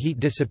superior heat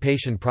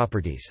dissipation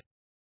properties.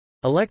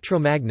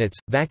 Electromagnets,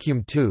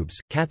 vacuum tubes,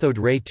 cathode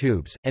ray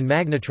tubes, and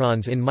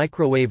magnetrons in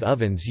microwave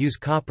ovens use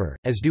copper,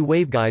 as do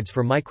waveguides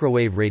for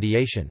microwave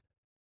radiation.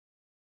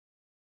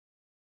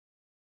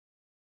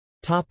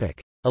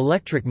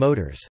 Electric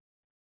motors.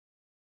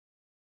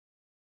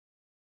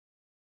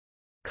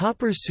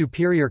 Copper's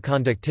superior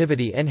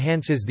conductivity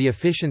enhances the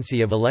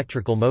efficiency of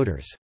electrical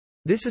motors.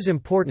 This is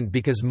important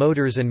because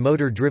motors and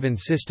motor-driven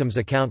systems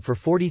account for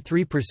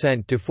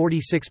 43% to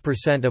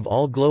 46% of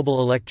all global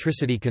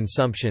electricity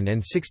consumption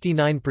and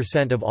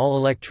 69% of all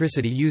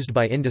electricity used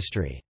by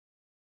industry.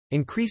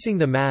 Increasing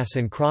the mass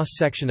and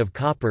cross-section of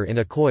copper in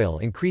a coil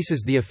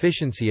increases the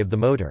efficiency of the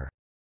motor.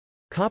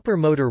 Copper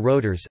motor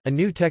rotors, a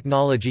new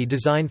technology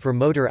designed for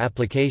motor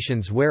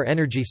applications where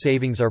energy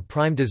savings are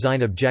prime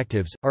design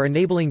objectives, are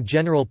enabling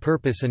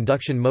general-purpose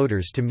induction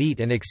motors to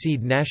meet and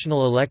exceed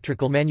National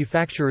Electrical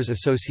Manufacturers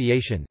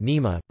Association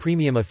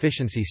premium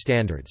efficiency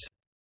standards.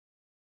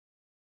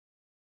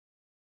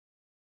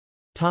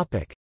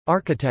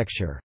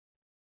 Architecture.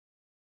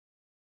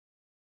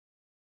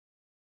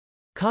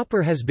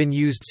 Copper has been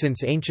used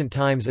since ancient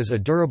times as a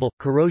durable,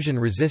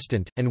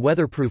 corrosion-resistant, and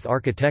weatherproof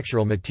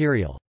architectural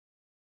material.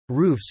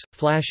 Roofs,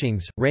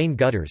 flashings, rain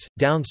gutters,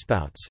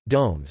 downspouts,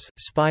 domes,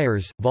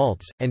 spires,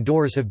 vaults, and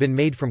doors have been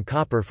made from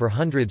copper for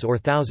hundreds or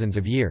thousands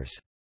of years.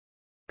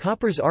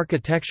 Copper's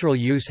architectural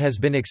use has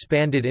been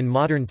expanded in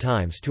modern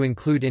times to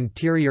include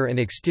interior and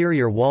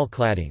exterior wall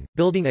cladding,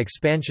 building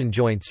expansion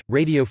joints,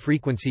 radio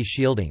frequency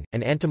shielding,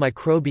 and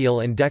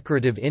antimicrobial and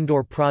decorative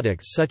indoor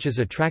products such as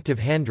attractive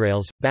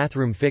handrails,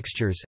 bathroom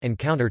fixtures, and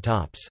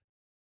countertops.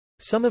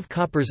 Some of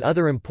copper's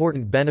other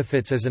important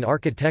benefits as an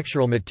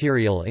architectural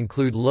material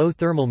include low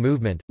thermal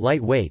movement,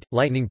 light weight,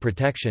 lightning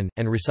protection,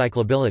 and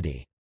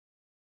recyclability.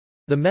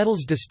 The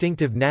metal's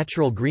distinctive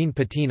natural green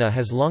patina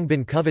has long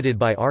been coveted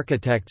by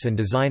architects and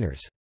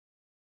designers.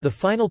 The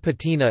final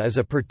patina is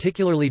a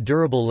particularly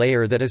durable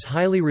layer that is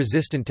highly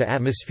resistant to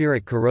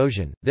atmospheric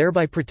corrosion,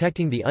 thereby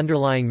protecting the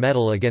underlying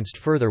metal against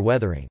further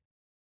weathering.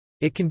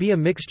 It can be a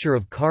mixture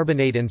of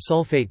carbonate and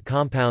sulfate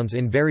compounds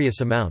in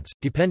various amounts,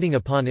 depending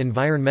upon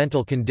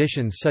environmental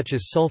conditions such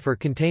as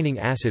sulfur-containing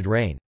acid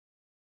rain.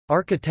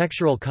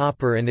 Architectural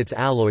copper and its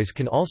alloys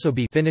can also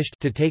be finished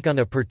to take on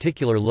a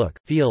particular look,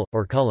 feel,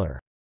 or color.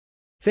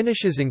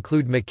 Finishes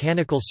include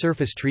mechanical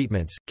surface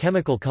treatments,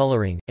 chemical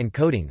coloring, and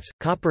coatings.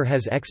 Copper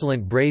has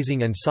excellent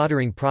brazing and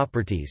soldering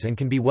properties and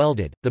can be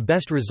welded. The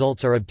best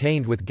results are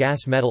obtained with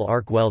gas metal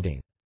arc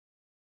welding.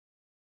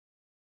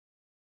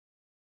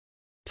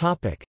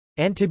 Topic: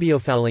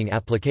 Antibiofouling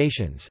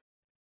applications.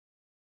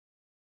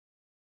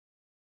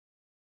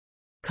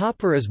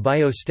 Copper is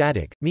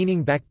biostatic,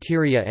 meaning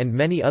bacteria and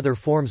many other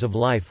forms of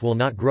life will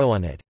not grow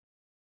on it.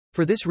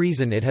 For this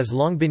reason it has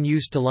long been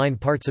used to line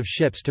parts of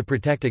ships to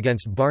protect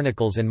against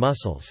barnacles and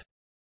mussels.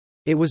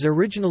 It was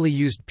originally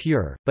used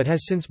pure, but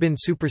has since been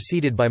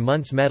superseded by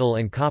Muntz metal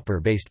and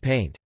copper-based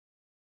paint.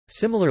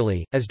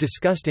 Similarly, as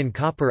discussed in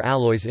copper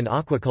alloys in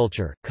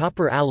aquaculture,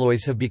 copper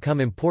alloys have become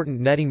important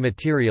netting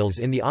materials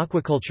in the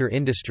aquaculture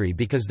industry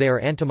because they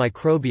are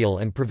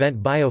antimicrobial and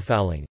prevent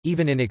biofouling,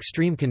 even in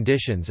extreme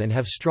conditions, and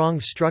have strong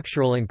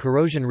structural and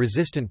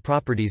corrosion-resistant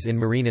properties in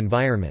marine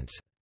environments.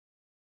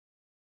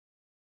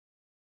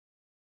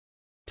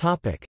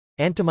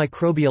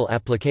 Antimicrobial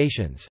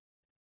applications.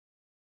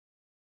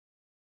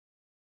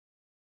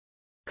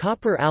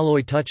 Copper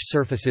alloy touch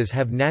surfaces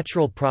have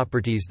natural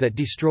properties that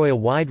destroy a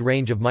wide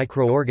range of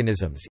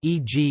microorganisms,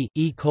 e.g.,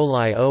 E.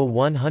 coli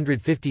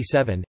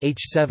O157,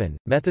 H7,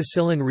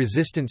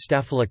 methicillin-resistant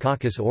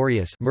Staphylococcus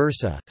aureus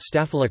 (MRSA),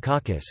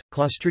 Staphylococcus,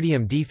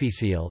 Clostridium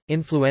difficile,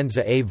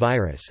 influenza A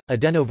virus,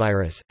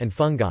 adenovirus, and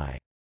fungi.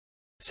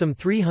 Some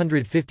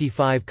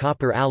 355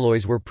 copper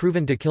alloys were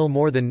proven to kill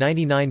more than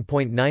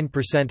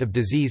 99.9% of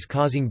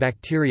disease-causing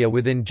bacteria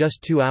within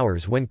just 2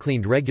 hours when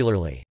cleaned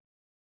regularly.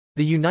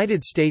 The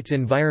United States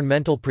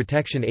Environmental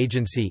Protection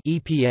Agency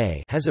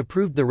 (EPA) has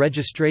approved the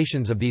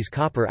registrations of these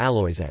copper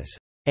alloys as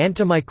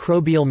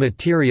antimicrobial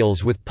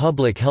materials with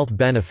public health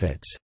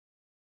benefits.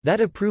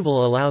 That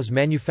approval allows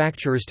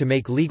manufacturers to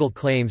make legal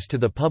claims to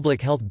the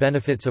public health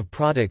benefits of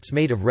products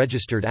made of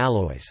registered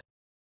alloys.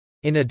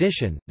 In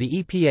addition, the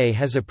EPA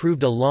has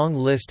approved a long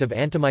list of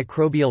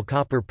antimicrobial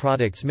copper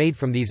products made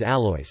from these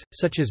alloys,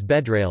 such as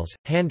bedrails,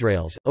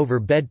 handrails,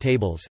 over-bed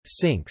tables,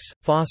 sinks,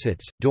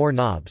 faucets, door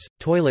knobs,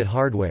 toilet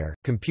hardware,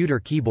 computer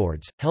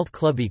keyboards, health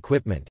club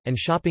equipment, and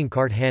shopping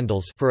cart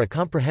handles. For a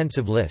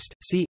comprehensive list,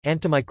 see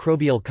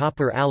Antimicrobial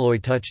copper alloy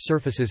touch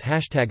surfaces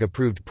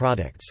 #approved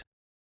products.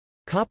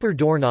 Copper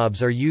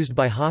doorknobs are used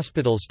by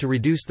hospitals to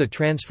reduce the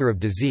transfer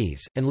of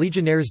disease, and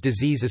Legionnaire's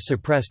disease is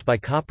suppressed by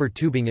copper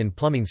tubing in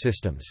plumbing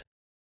systems.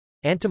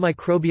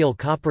 Antimicrobial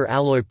copper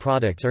alloy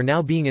products are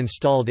now being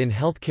installed in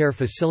healthcare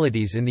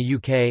facilities in the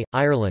UK,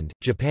 Ireland,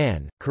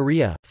 Japan,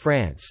 Korea,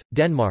 France,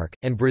 Denmark,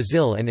 and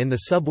Brazil, and in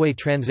the subway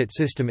transit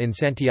system in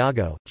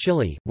Santiago,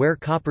 Chile, where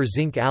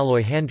copper-zinc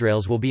alloy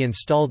handrails will be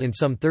installed in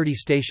some 30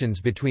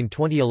 stations between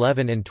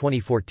 2011 and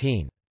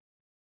 2014.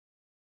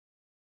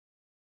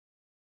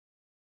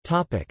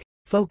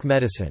 Folk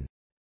medicine.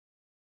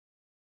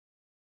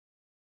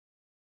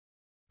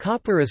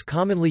 Copper is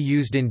commonly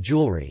used in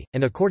jewelry,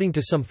 and according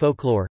to some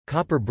folklore,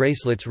 copper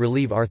bracelets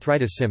relieve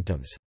arthritis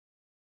symptoms.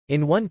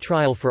 In one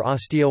trial for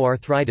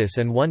osteoarthritis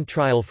and one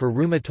trial for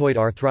rheumatoid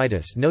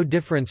arthritis, no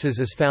differences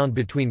is found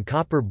between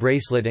copper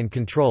bracelet and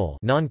control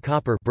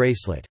non-copper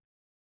bracelet.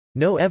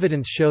 No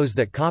evidence shows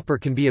that copper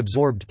can be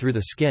absorbed through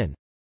the skin.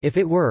 If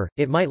it were,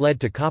 it might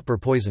lead to copper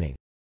poisoning.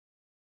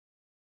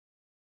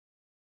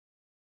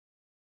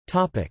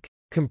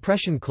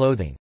 Compression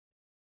clothing.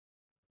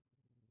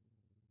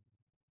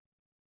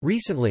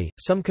 Recently,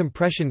 some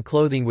compression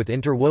clothing with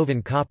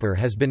interwoven copper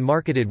has been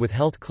marketed with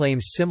health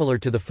claims similar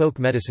to the folk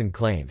medicine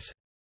claims.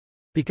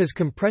 Because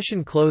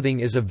compression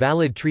clothing is a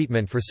valid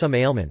treatment for some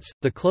ailments,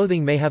 the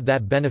clothing may have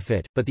that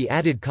benefit, but the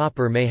added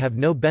copper may have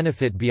no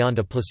benefit beyond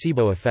a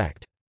placebo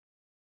effect.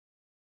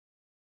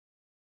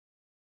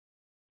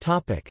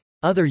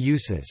 Other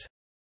uses.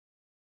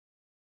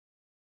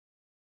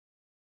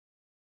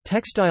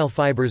 Textile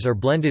fibers are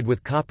blended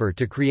with copper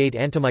to create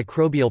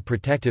antimicrobial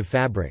protective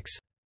fabrics.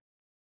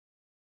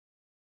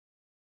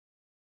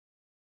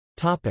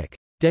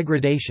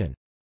 Degradation.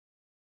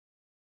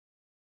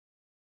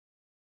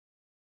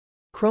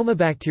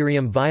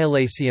 Chromobacterium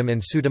violaceum and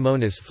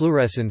Pseudomonas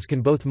fluorescens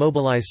can both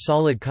mobilize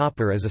solid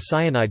copper as a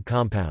cyanide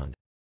compound.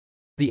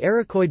 The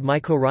ericoid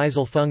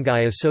mycorrhizal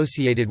fungi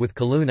associated with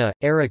Calluna,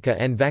 erica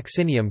and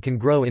vaccinium can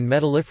grow in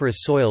metalliferous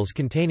soils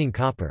containing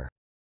copper.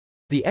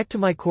 The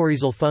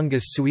ectomycorrhizal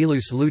fungus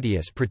Suillus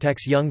luteus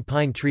protects young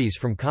pine trees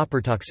from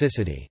copper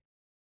toxicity.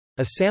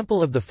 A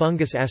sample of the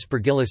fungus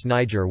Aspergillus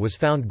niger was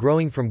found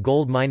growing from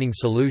gold mining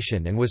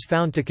solution and was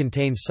found to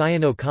contain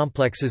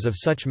cyano-complexes of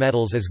such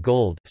metals as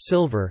gold,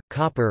 silver,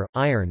 copper,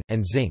 iron,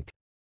 and zinc.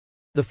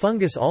 The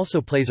fungus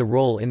also plays a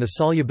role in the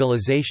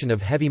solubilization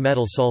of heavy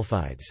metal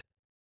sulfides.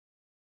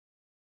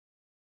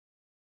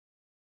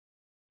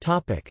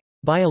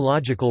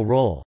 Biological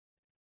role.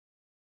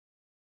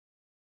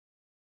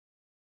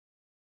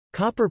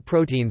 Copper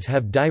proteins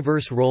have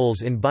diverse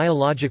roles in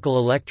biological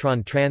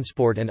electron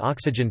transport and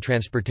oxygen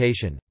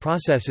transportation,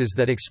 processes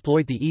that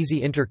exploit the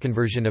easy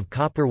interconversion of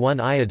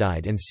copper-1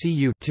 iodide and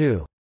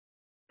Cu.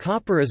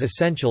 Copper is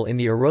essential in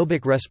the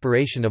aerobic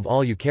respiration of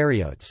all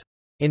eukaryotes.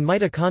 In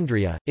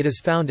mitochondria, it is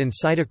found in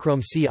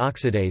cytochrome C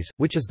oxidase,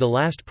 which is the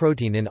last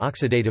protein in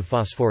oxidative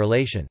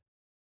phosphorylation.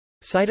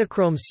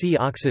 Cytochrome C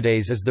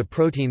oxidase is the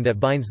protein that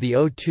binds the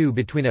O2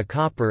 between a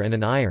copper and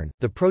an iron.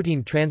 The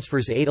protein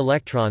transfers 8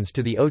 electrons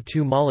to the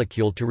O2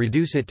 molecule to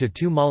reduce it to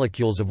 2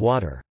 molecules of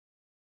water.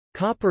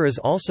 Copper is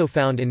also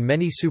found in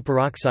many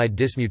superoxide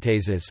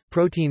dismutases,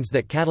 proteins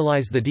that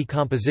catalyze the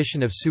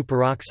decomposition of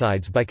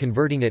superoxides by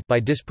converting it by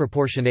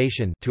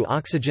disproportionation to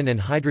oxygen and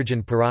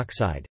hydrogen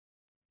peroxide.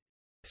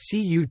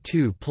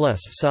 Cu2 plus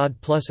Sod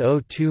plus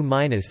O2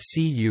 minus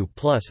Cu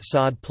plus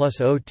Sod plus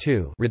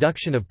O2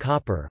 reduction of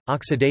copper,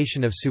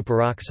 oxidation of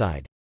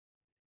superoxide.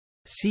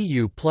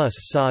 Cu plus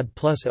Sod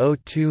plus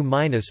O2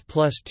 minus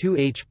plus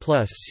 2H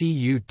plus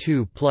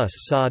Cu2 plus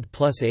Sod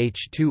plus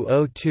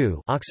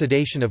H2O2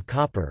 oxidation of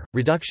copper,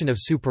 reduction of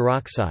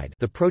superoxide.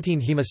 The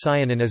protein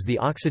hemocyanin is the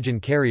oxygen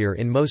carrier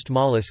in most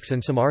mollusks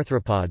and some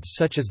arthropods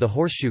such as the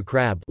horseshoe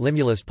crab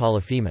Limulus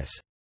polyphemus.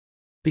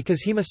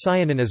 Because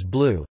hemocyanin is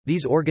blue,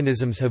 these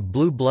organisms have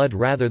blue blood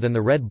rather than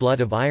the red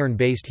blood of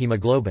iron-based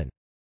hemoglobin.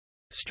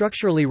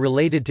 Structurally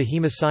related to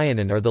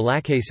hemocyanin are the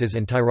lacases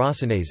and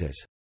tyrosinases.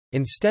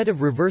 Instead of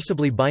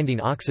reversibly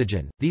binding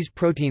oxygen, these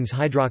proteins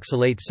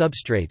hydroxylate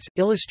substrates,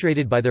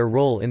 illustrated by their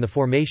role in the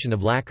formation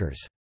of lacquers.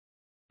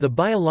 The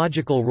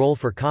biological role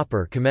for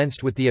copper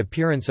commenced with the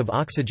appearance of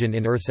oxygen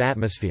in Earth's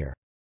atmosphere.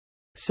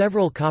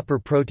 Several copper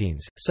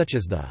proteins, such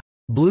as the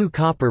blue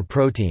copper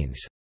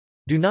proteins,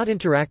 do not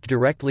interact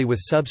directly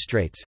with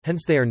substrates,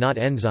 hence they are not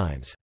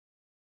enzymes.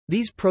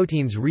 These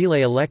proteins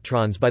relay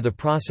electrons by the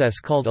process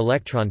called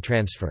electron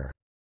transfer.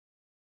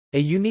 A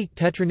unique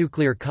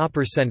tetranuclear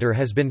copper center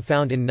has been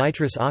found in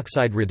nitrous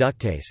oxide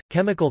reductase.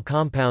 Chemical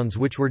compounds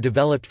which were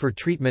developed for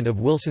treatment of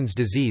Wilson's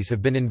disease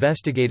have been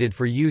investigated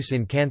for use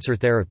in cancer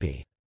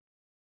therapy.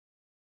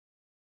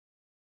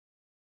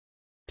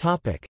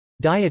 Topic: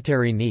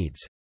 Dietary needs.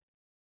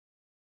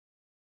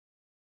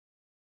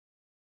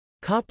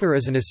 Copper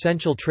is an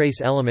essential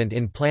trace element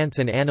in plants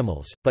and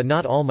animals, but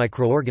not all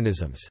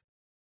microorganisms.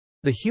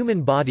 The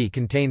human body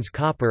contains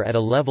copper at a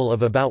level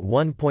of about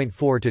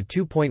 1.4 to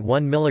 2.1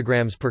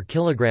 mg per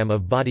kilogram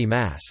of body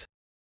mass.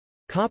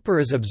 Copper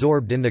is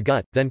absorbed in the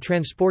gut, then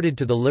transported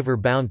to the liver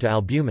bound to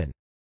albumin.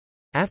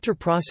 After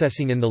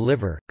processing in the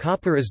liver,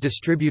 copper is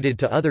distributed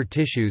to other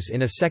tissues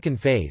in a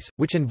second phase,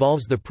 which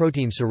involves the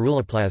protein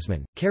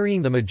ceruloplasmin,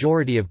 carrying the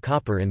majority of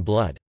copper in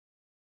blood.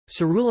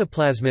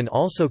 Ceruloplasmin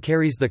also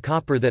carries the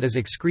copper that is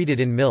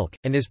excreted in milk,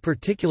 and is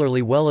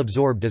particularly well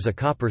absorbed as a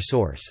copper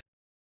source.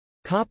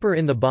 Copper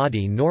in the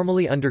body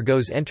normally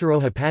undergoes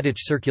enterohepatic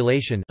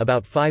circulation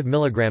about 5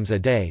 mg a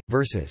day,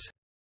 versus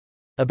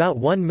about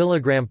 1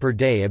 mg per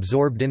day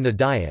absorbed in the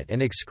diet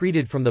and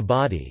excreted from the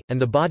body, and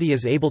the body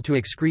is able to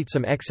excrete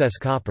some excess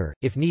copper,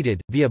 if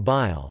needed, via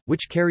bile,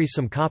 which carries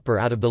some copper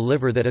out of the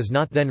liver that is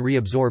not then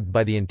reabsorbed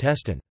by the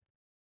intestine.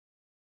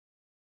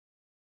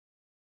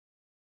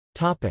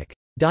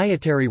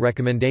 Dietary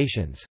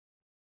recommendations.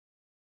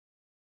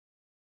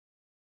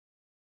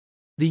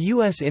 The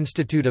U.S.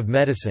 Institute of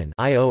Medicine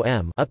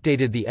 (IOM)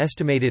 updated the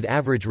estimated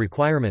average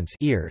requirements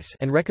 (EARs)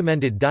 and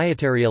recommended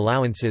dietary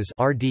allowances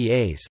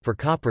 (RDAs) for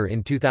copper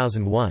in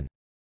 2001.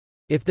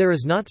 If there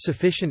is not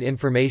sufficient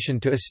information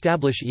to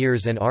establish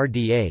EARs and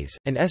RDAs,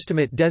 an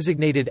estimate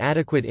designated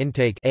adequate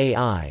intake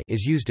 (AI)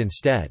 is used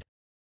instead.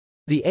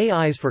 The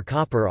AIs for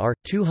copper are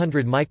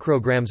 200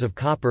 micrograms of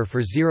copper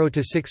for 0 to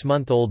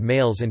 6-month-old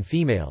males and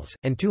females,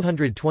 and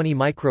 220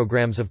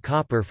 micrograms of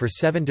copper for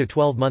 7 to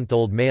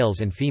 12-month-old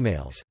males and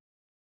females.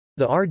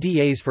 The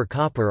RDAs for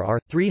copper are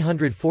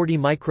 340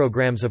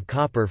 micrograms of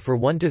copper for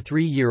 1 to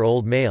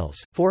 3-year-old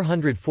males,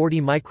 440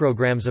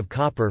 micrograms of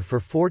copper for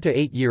 4 to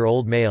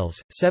 8-year-old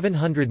males,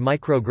 700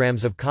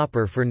 micrograms of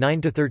copper for 9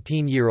 to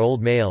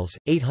 13-year-old males,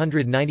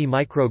 890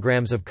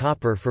 micrograms of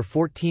copper for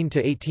 14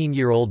 to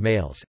 18-year-old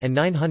males, and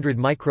 900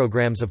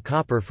 micrograms of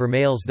copper for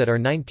males that are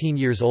 19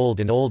 years old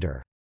and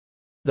older.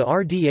 The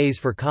RDAs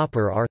for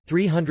copper are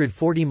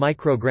 340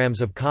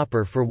 micrograms of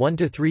copper for 1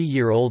 to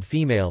 3-year-old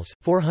females,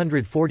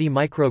 440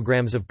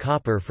 micrograms of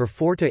copper for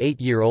 4 to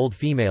 8-year-old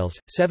females,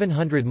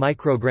 700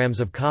 micrograms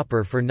of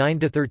copper for 9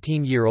 to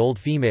 13-year-old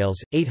females,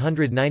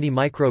 890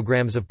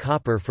 micrograms of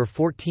copper for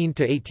 14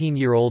 to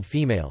 18-year-old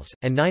females,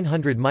 and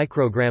 900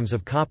 micrograms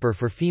of copper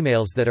for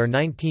females that are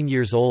 19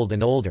 years old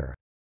and older.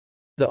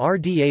 The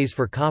RDAs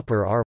for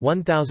copper are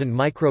 1,000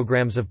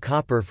 micrograms of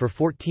copper for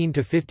 14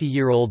 to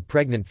 50-year-old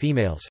pregnant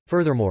females,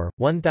 furthermore,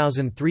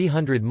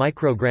 1,300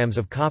 micrograms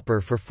of copper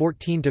for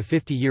 14 to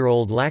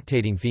 50-year-old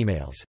lactating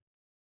females.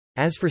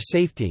 As for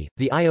safety,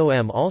 the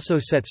IOM also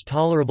sets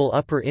tolerable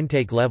upper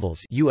intake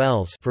levels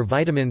 (ULs) for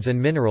vitamins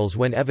and minerals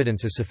when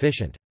evidence is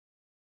sufficient.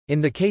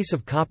 In the case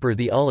of copper,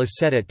 the UL is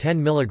set at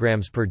 10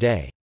 mg per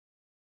day.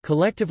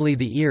 Collectively,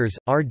 the EARs,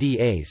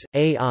 RDAs,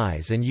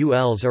 AIs, and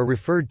ULs are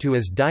referred to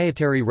as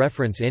dietary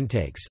reference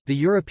intakes. The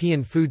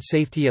European Food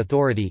Safety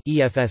Authority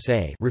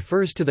 (EFSA)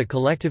 refers to the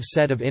collective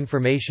set of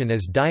information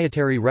as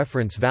dietary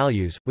reference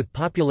values, with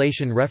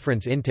population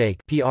reference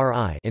intake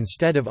 (PRI)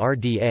 instead of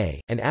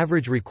RDA, and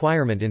average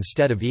requirement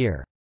instead of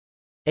EAR.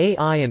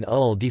 AI and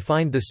UL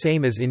defined the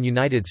same as in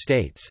United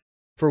States.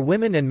 For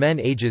women and men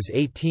ages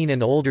 18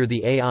 and older,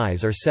 the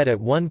AIs are set at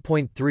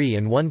 1.3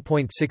 and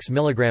 1.6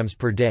 mg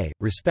per day,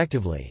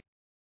 respectively.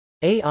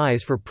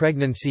 AIs for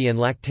pregnancy and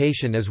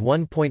lactation is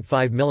 1.5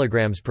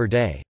 mg per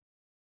day.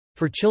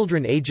 For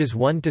children ages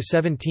 1 to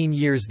 17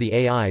 years,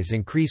 the AIs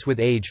increase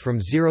with age from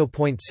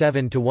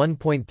 0.7 to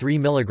 1.3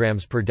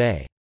 mg per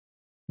day.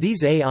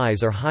 These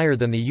AIs are higher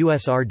than the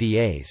US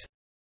RDAs.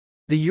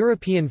 The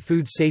European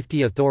Food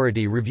Safety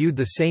Authority reviewed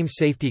the same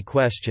safety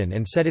question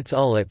and set its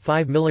UL at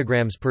 5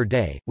 mg per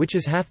day, which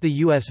is half the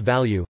US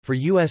value. For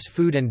US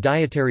food and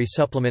dietary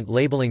supplement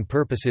labeling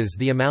purposes,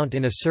 the amount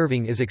in a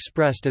serving is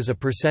expressed as a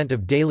percent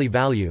of daily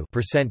value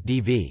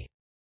 %DV.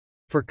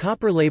 For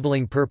copper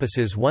labeling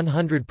purposes,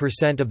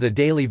 100% of the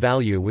daily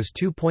value was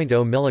 2.0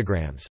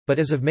 mg, but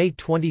as of May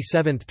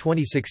 27,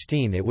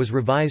 2016, it was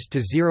revised to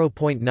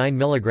 0.9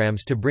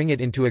 mg to bring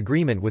it into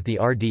agreement with the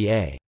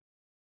RDA.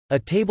 A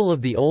table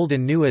of the old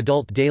and new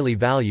adult daily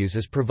values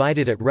is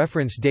provided at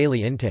reference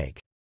daily intake.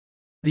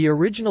 The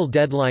original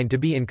deadline to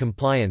be in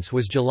compliance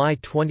was July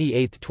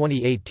 28,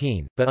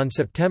 2018, but on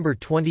September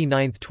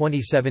 29,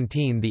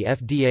 2017 the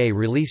FDA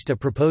released a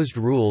proposed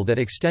rule that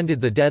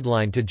extended the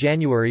deadline to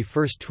January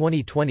 1,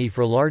 2020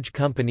 for large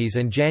companies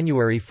and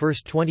January 1,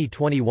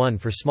 2021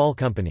 for small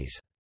companies.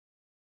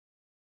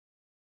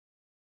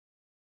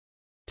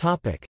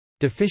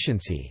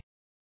 Deficiency.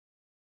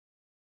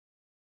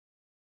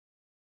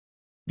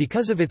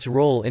 Because of its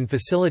role in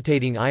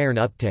facilitating iron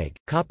uptake,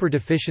 copper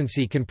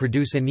deficiency can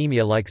produce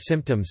anemia-like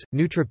symptoms,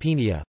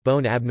 neutropenia,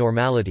 bone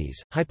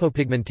abnormalities,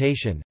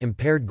 hypopigmentation,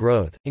 impaired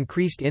growth,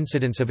 increased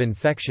incidence of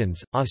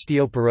infections,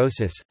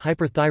 osteoporosis,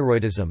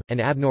 hyperthyroidism,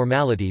 and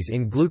abnormalities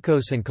in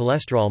glucose and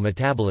cholesterol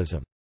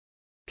metabolism.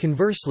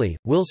 Conversely,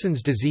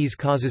 Wilson's disease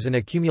causes an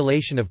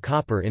accumulation of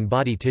copper in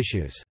body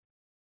tissues.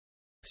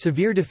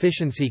 Severe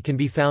deficiency can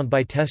be found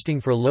by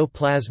testing for low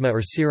plasma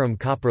or serum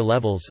copper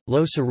levels,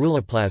 low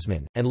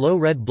ceruloplasmin, and low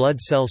red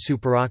blood cell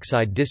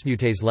superoxide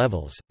dismutase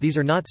levels. These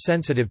are not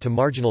sensitive to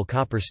marginal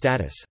copper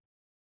status.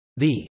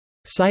 The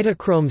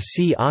cytochrome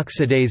C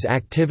oxidase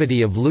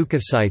activity of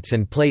leukocytes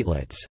and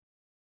platelets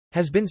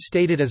has been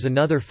stated as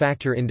another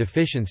factor in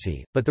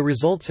deficiency, but the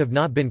results have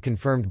not been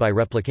confirmed by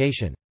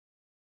replication.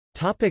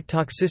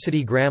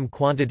 Toxicity. Gram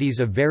quantities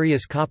of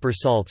various copper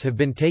salts have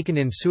been taken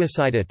in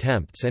suicide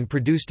attempts and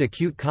produced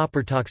acute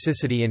copper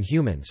toxicity in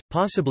humans,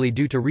 possibly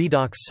due to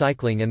redox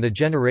cycling and the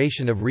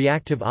generation of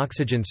reactive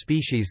oxygen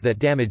species that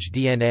damage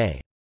DNA.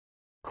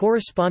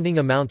 Corresponding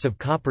amounts of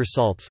copper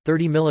salts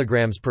 30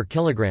 mg per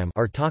kilogram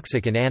are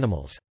toxic in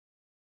animals.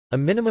 A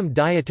minimum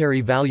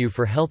dietary value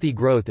for healthy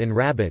growth in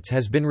rabbits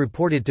has been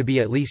reported to be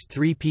at least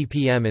 3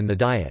 ppm in the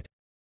diet.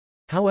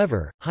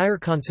 However, higher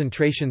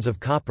concentrations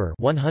of copper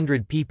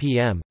 100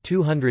 ppm,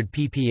 200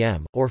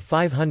 ppm, or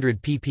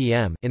 500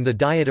 ppm in the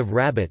diet of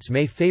rabbits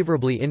may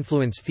favorably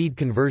influence feed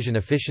conversion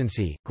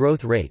efficiency,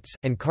 growth rates,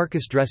 and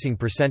carcass dressing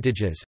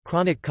percentages.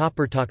 Chronic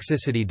copper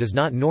toxicity does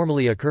not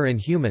normally occur in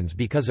humans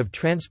because of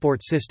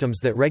transport systems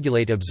that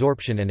regulate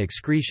absorption and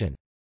excretion.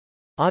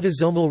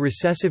 Autosomal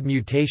recessive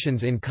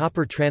mutations in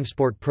copper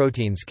transport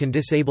proteins can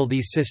disable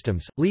these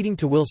systems, leading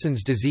to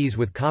Wilson's disease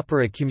with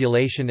copper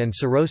accumulation and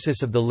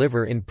cirrhosis of the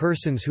liver in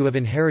persons who have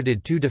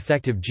inherited two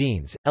defective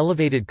genes.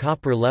 Elevated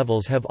copper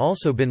levels have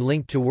also been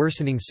linked to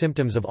worsening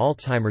symptoms of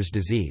Alzheimer's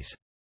disease.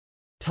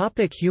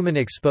 Human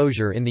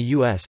exposure in the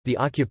U.S. The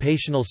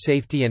Occupational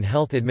Safety and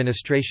Health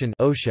Administration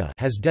 (OSHA)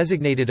 has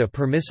designated a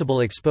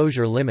permissible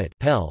exposure limit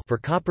for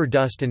copper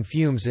dust and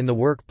fumes in the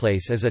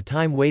workplace as a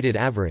time-weighted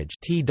average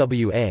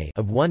 (TWA)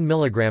 of 1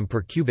 mg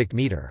per cubic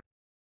meter.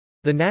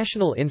 The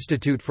National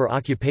Institute for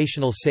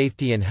Occupational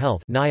Safety and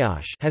Health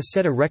has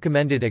set a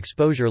recommended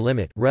exposure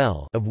limit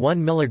of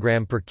 1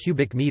 mg per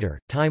cubic meter,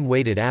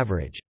 time-weighted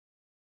average.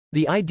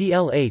 The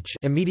IDLH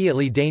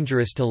immediately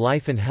dangerous to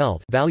life and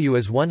health value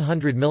is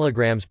 100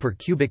 mg per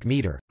cubic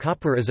meter.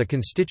 Copper is a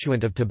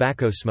constituent of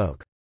tobacco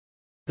smoke.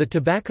 The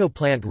tobacco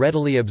plant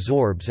readily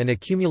absorbs and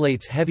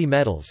accumulates heavy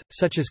metals,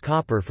 such as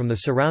copper, from the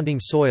surrounding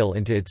soil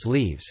into its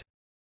leaves.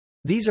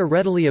 These are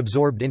readily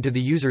absorbed into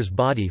the user's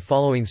body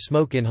following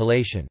smoke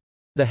inhalation.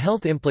 The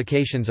health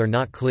implications are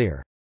not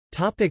clear.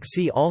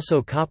 See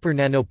also Copper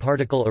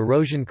nanoparticle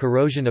erosion,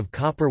 corrosion of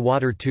copper,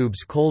 water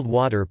tubes, cold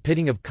water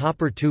pitting of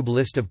copper tube,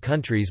 list of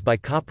countries by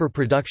copper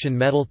production,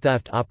 metal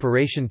theft,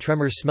 Operation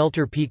Tremor,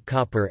 smelter, Peak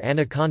Copper,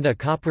 Anaconda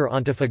Copper,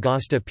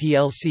 Antofagasta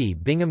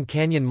plc, Bingham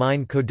Canyon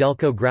Mine,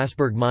 Codelco,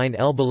 Grasberg Mine,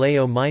 El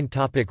Baleo Mine.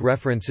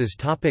 References.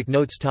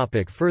 Notes.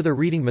 Further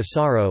reading.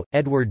 Massaro,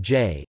 Edward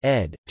J.,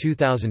 ed.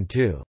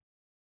 2002.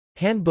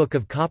 Handbook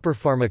of Copper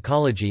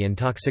Pharmacology and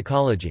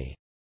Toxicology.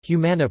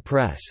 Humana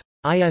Press.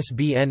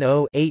 ISBN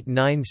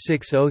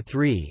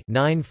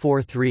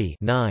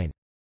 0-89603-943-9.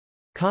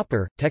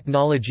 Copper,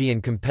 Technology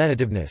and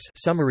Competitiveness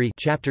Summary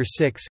Chapter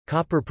 6,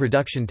 Copper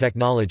Production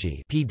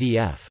Technology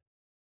PDF.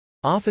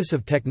 Office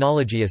of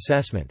Technology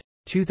Assessment.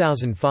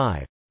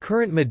 2005.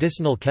 Current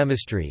Medicinal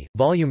Chemistry,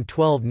 Volume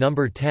 12 No.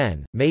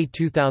 10, May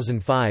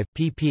 2005,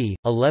 pp.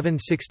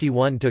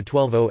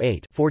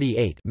 1161–1208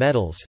 48.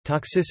 Metals,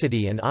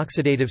 Toxicity and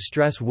Oxidative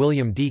Stress.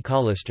 William D.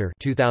 Collister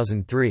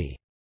 2003.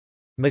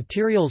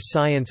 Materials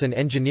Science and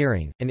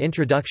Engineering, An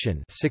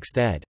Introduction 6th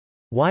ed.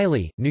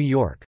 Wiley, New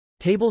York.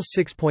 Table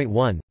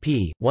 6.1,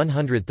 p.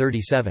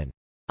 137.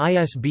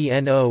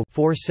 ISBN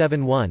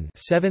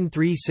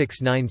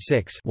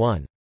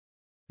 0-471-73696-1.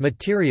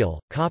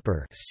 Material,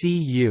 Copper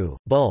CU,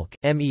 Bulk,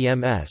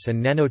 MEMS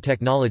and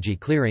Nanotechnology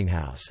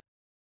Clearinghouse.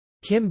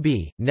 Kim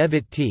B.,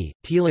 Nevitt T.,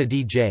 Tila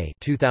D. J.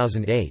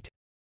 2008.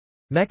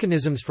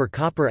 Mechanisms for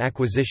Copper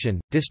Acquisition,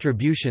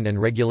 Distribution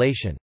and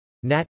Regulation.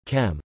 Nat.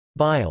 Chem.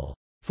 Bio.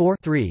 4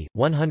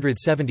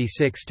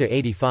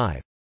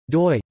 176–85.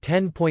 doi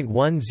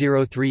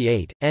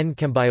 10.1038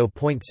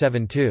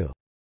 n-chembio.72.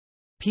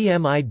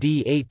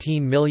 PMID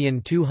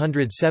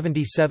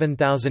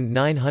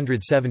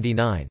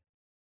 18277979.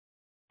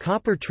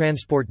 Copper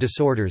Transport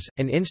Disorders,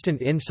 an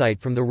instant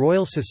insight from the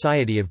Royal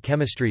Society of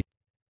Chemistry.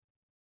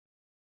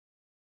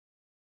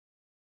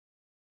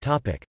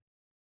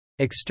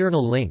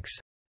 External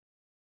links.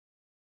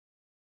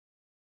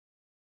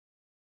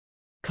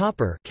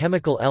 Copper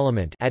chemical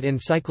element at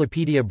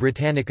Encyclopaedia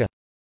Britannica.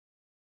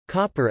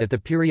 Copper at the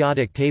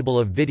Periodic Table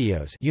of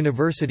Videos,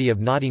 University of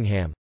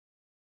Nottingham.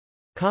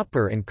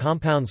 Copper and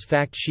Compounds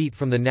Fact Sheet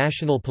from the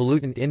National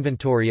Pollutant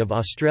Inventory of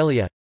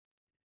Australia.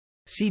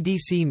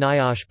 CDC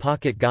NIOSH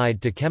Pocket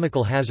Guide to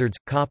Chemical Hazards,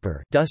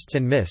 Copper Dusts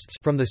and Mists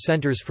from the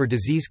Centers for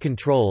Disease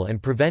Control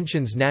and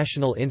Prevention's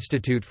National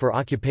Institute for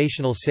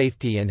Occupational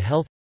Safety and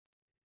Health.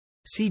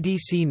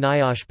 CDC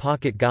NIOSH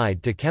Pocket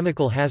Guide to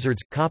Chemical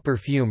Hazards, Copper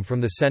Fume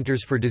from the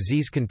Centers for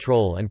Disease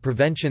Control and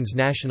Prevention's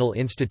National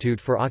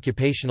Institute for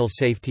Occupational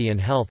Safety and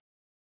Health.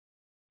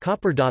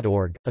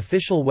 Copper.org,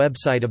 official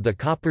website of the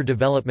Copper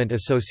Development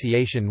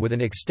Association with an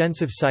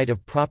extensive site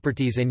of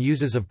properties and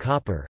uses of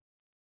copper.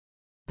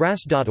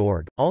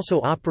 Brass.org,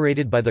 also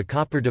operated by the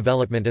Copper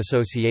Development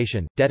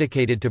Association,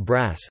 dedicated to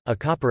brass, a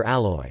copper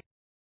alloy.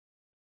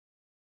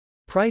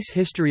 Price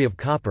history of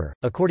copper,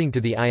 according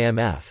to the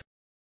IMF.